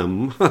of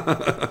them.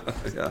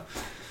 Yeah.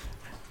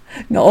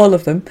 Not all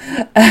of them.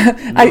 No.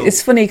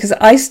 It's funny because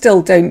I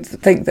still don't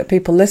think that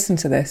people listen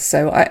to this.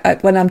 So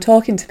when I'm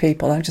talking to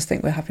people, I just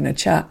think we're having a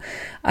chat.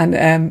 And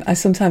I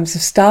sometimes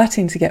am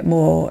starting to get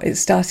more,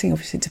 it's starting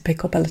obviously to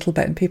pick up a little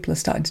bit, and people are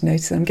starting to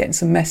notice. I'm getting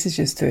some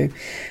messages through,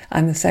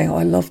 and they're saying,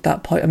 I love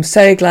that point. I'm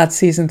so glad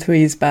season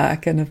 3 is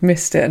back, and I've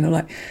missed it. And I'm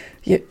like,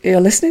 you're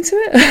listening to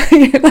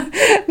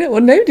it? No,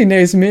 well, nobody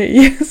knows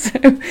me. So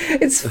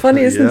it's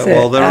funny, isn't it?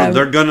 Well,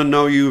 they're going to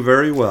know you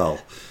very well.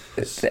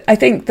 I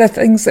think the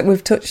things that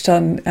we've touched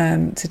on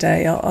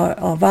today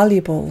are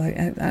valuable,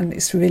 and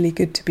it's really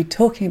good to be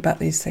talking about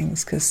these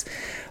things, because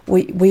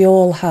we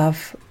all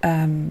have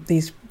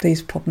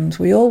these problems.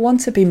 We all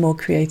want to be more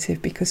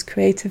creative, because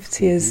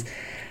creativity is,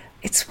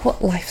 it's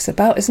what life's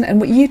about, isn't it? And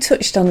what you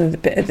touched on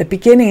at the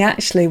beginning,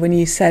 actually, when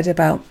you said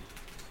about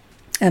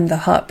the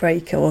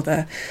heartbreak, or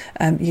the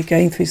you're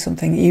going through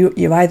something,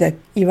 you're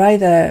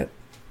either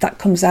that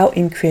comes out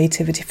in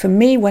creativity. For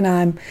me, when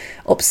I'm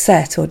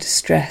upset or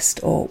distressed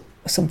or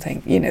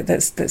something,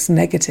 that's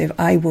negative,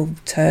 I will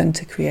turn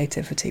to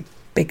creativity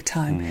big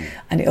time,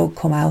 and it'll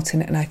come out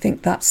in it. And I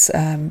think that's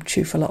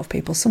true for a lot of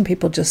people. Some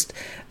people just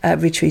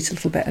retreat a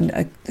little bit and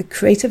are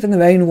creative in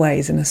their own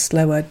ways, in a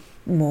slower,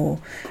 more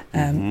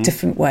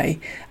different way.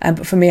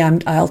 But for me,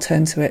 I'll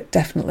turn to it.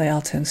 Definitely,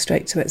 I'll turn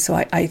straight to it. So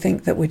I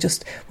think that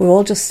we're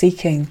all just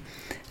seeking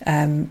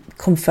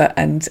comfort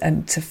and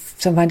to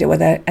find out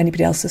whether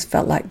anybody else has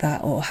felt like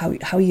that, or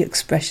how you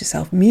express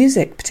yourself.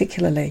 Music,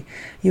 particularly.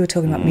 You were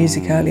talking about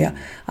music earlier.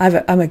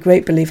 I'm a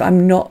great believer.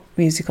 I'm not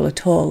musical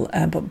at all,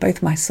 but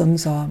both my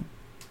sons are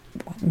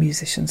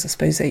musicians, I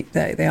suppose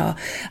they are.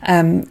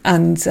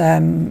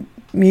 And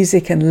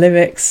music and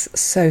lyrics,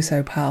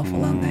 so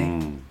powerful, aren't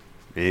they?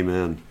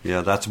 Amen.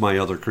 Yeah, that's my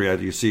other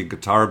creative. You see a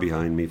guitar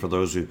behind me. For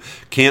those who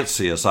can't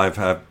see us, I've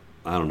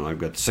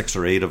got 6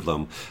 or 8 of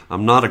them.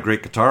 I'm not a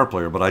great guitar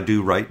player, but I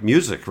do write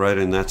music, right?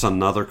 And that's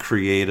another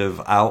creative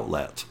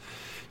outlet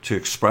to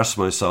express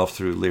myself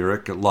through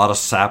lyric. A lot of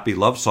sappy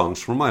love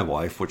songs from my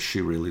wife, which she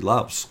really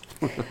loves.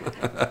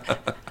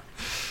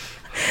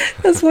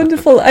 That's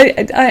wonderful.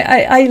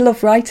 I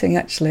love writing,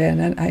 actually,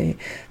 and I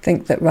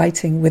think that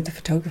writing with the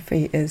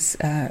photography is,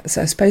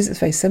 so I suppose it's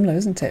very similar,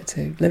 isn't it,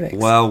 to lyrics?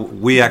 Well,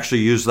 we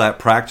actually use that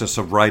practice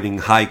of writing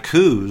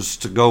haikus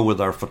to go with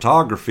our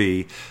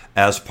photography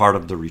as part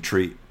of the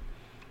retreat.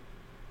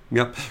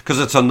 Yep, because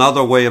it's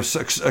another way of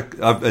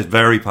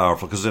very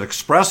powerful, because it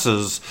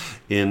expresses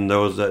in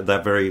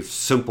that very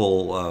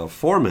simple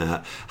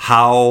format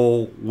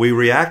how we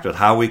reacted,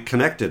 how we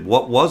connected,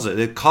 what was it.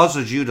 It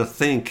causes you to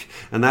think,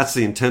 and that's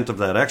the intent of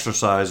that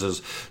exercise,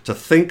 is to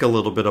think a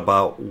little bit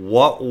about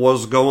what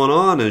was going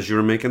on as you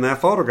were making that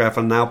photograph,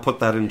 and now put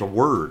that into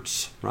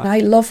words. Right? I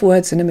love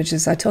words and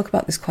images. I talk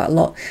about this quite a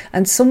lot,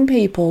 and some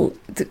people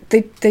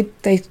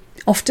they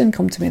often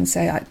come to me and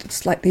say, I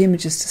just like the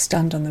images to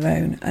stand on their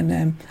own.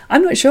 And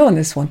I'm not sure on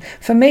this one.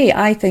 For me,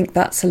 I think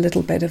that's a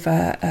little bit of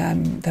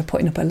they're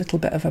putting up a little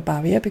bit of a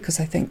barrier, because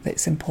I think that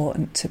it's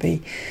important to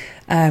be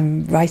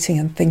writing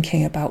and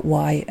thinking about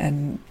why,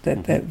 and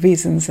the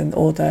reasons and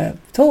all the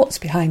thoughts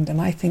behind them.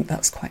 I think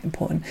that's quite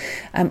important.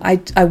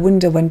 I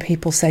wonder when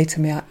people say to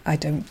me, I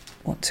don't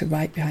want to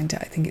write behind it.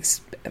 I think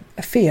it's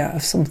a fear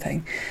of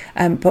something.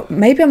 But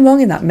maybe I'm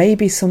wrong in that.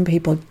 Maybe some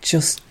people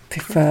just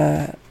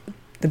prefer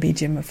the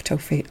medium of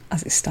photography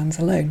as it stands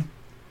alone.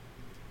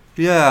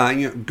 Yeah,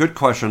 good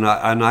question,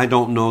 and I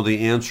don't know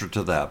the answer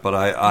to that, but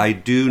I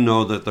do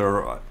know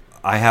that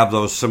I have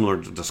those similar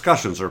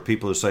discussions. There are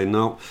people who say,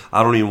 no,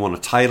 I don't even want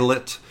to title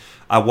it.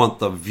 I want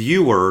the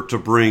viewer to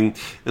bring.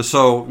 And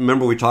so,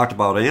 remember we talked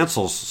about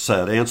Ansel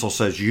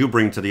says, you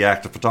bring to the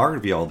act of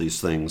photography all these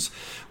things.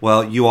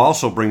 Well, you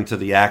also bring to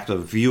the act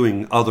of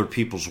viewing other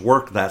people's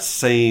work that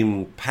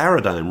same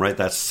paradigm, right?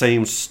 That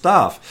same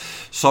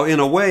stuff. So in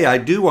a way, I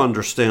do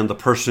understand the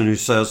person who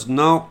says,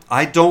 no,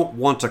 I don't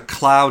want to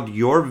cloud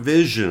your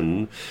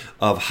vision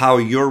of how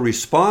you're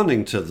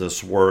responding to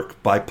this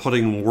work by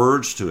putting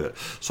words to it.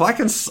 So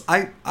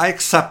I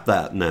accept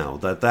that now,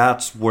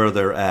 that's where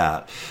they're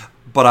at.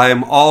 But I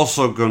am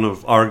also going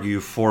to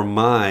argue for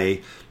my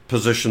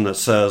position that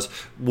says,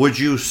 would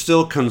you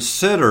still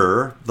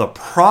consider the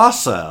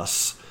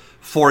process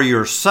for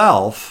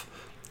yourself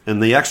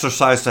and the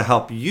exercise to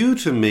help you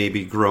to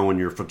maybe grow in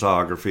your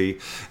photography?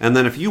 And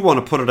then if you want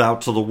to put it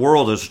out to the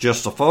world as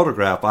just a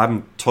photograph,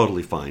 I'm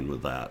totally fine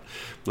with that.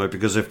 Right?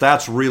 Because if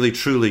that's really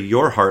truly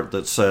your heart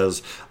that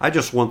says, I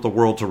just want the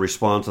world to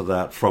respond to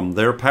that from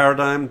their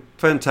paradigm,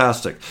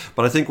 fantastic.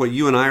 But I think what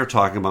you and I are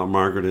talking about,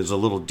 Margaret, is a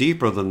little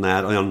deeper than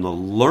that. On the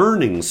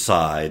learning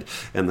side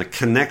and the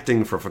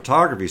connecting for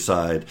photography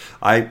side,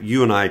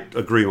 you and I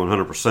agree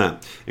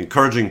 100%.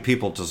 Encouraging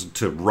people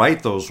to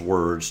write those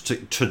words,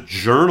 to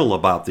journal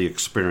about the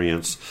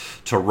experience,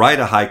 to write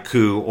a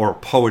haiku or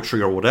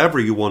poetry or whatever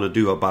you want to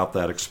do about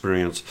that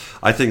experience.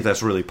 I think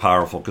that's really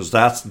powerful, because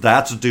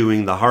that's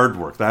doing the hard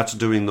work. That's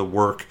doing the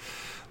work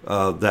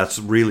that's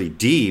really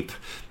deep,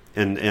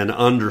 and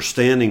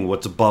understanding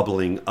what's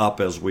bubbling up,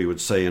 as we would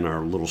say in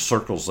our little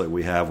circles that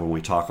we have when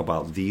we talk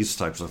about these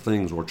types of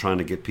things. We're trying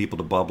to get people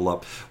to bubble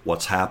up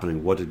what's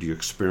happening, what did you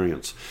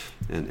experience,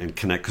 and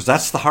connect, because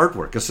that's the hard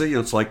work.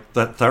 It's like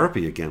that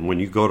therapy again. When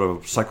you go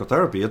to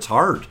psychotherapy, it's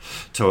hard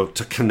to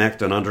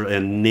connect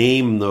and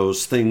name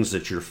those things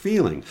that you're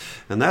feeling,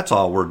 and that's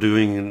all we're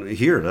doing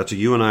here. That's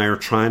you and I are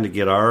trying to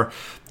get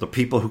the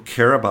people who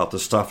care about the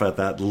stuff at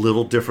that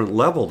little different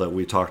level that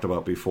we talked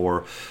about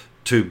before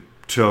to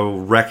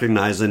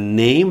recognize and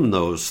name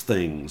those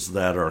things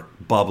that are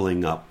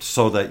bubbling up,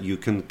 so that you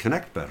can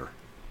connect better.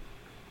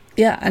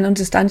 Yeah, and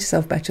understand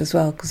yourself better as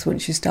well, because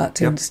once you start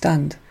to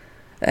understand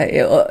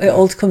It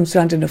all comes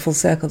round in a full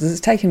circle.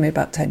 It's taken me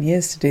about 10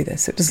 years to do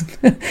this. It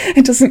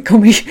doesn't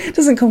come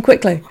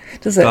quickly,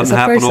 does it? Doesn't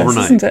happen process,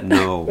 overnight. Isn't it?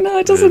 No, no,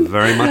 it doesn't. It's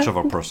very much of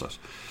a process.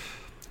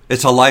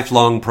 It's a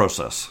lifelong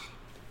process.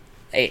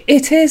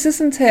 It is,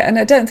 isn't it? And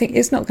I don't think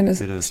it's not going to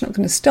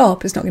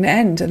stop. It's not going to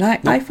end. And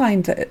I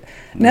find that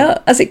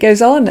now, as it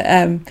goes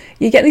on,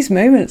 you get these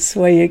moments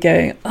where you're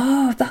going,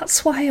 "Oh,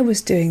 that's why I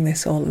was doing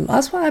this all along.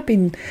 That's why I've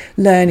been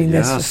learning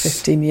this for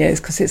 15 years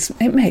because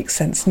it makes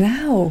sense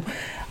now."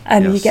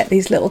 And you get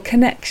these little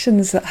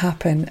connections that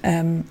happen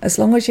as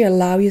long as you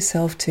allow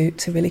yourself to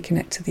really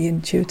connect to the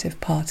intuitive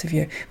part of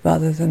you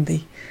rather than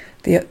the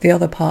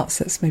other parts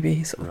that's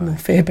maybe sort of more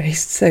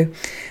fear-based. So,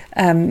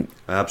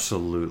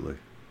 absolutely.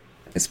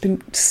 It's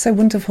been so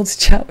wonderful to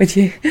chat with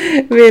you.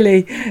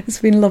 Really, it's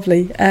been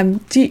lovely.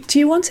 Do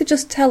you want to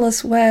just tell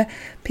us where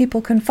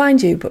people can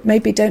find you, but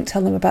maybe don't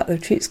tell them about the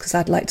retreats because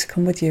I'd like to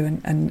come with you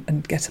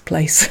and get a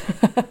place.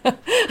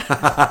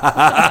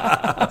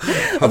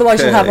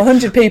 Otherwise you'll have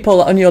 100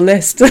 people on your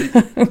list.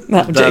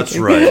 No, that's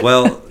right.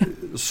 Well,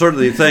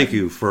 certainly thank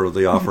you for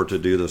the offer to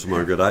do this,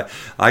 Margaret.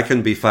 I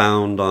can be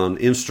found on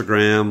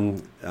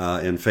Instagram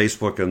and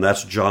Facebook, and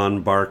that's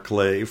John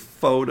Barclay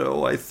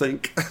Photo, I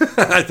think.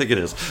 I think it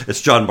is. It's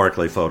John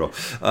Barclay Photo.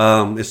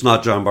 It's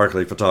not John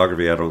Barclay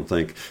Photography, I don't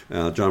think.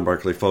 John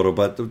Barclay Photo.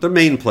 But the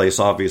main place,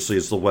 obviously,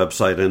 is the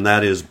website, and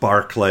that is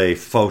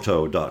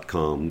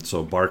barclayphoto.com.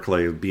 So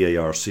Barclay,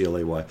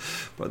 B-A-R-C-L-A-Y.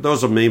 But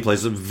those are the main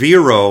places.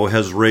 Vero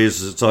has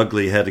raised its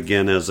ugly head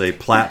again as a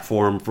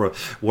platform for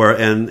where,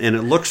 and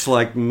it looks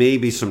like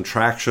maybe some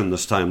traction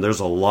this time. There's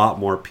a lot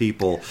more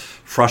people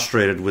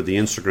frustrated with the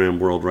Instagram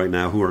world right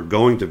now who are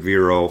going to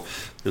Vero,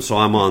 and so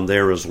I'm on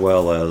there as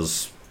well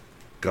as,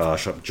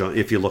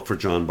 if you look for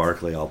John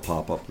Barclay, I'll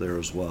pop up there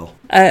as well.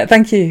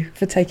 Thank you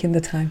for taking the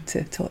time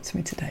to talk to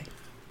me today.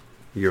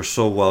 You're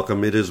so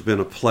welcome. It has been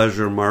a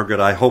pleasure, Margaret.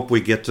 I hope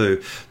we get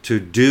to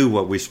do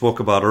what we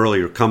spoke about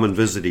earlier, come and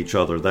visit each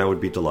other. That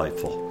would be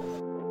delightful.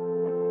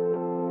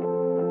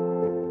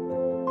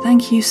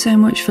 Thank you so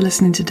much for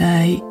listening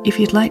today. If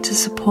you'd like to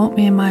support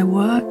me in my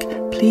work,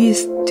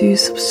 please do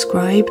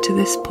subscribe to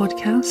this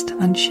podcast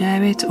and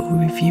share it or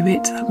review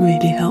it. That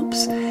really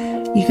helps.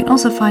 You can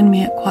also find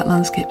me at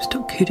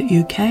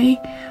quietlandscapes.co.uk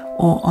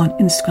or on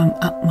Instagram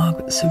at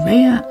Margaret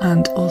Saraya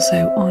and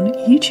also on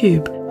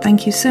YouTube.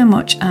 Thank you so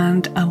much,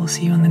 and I will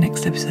see you on the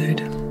next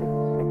episode.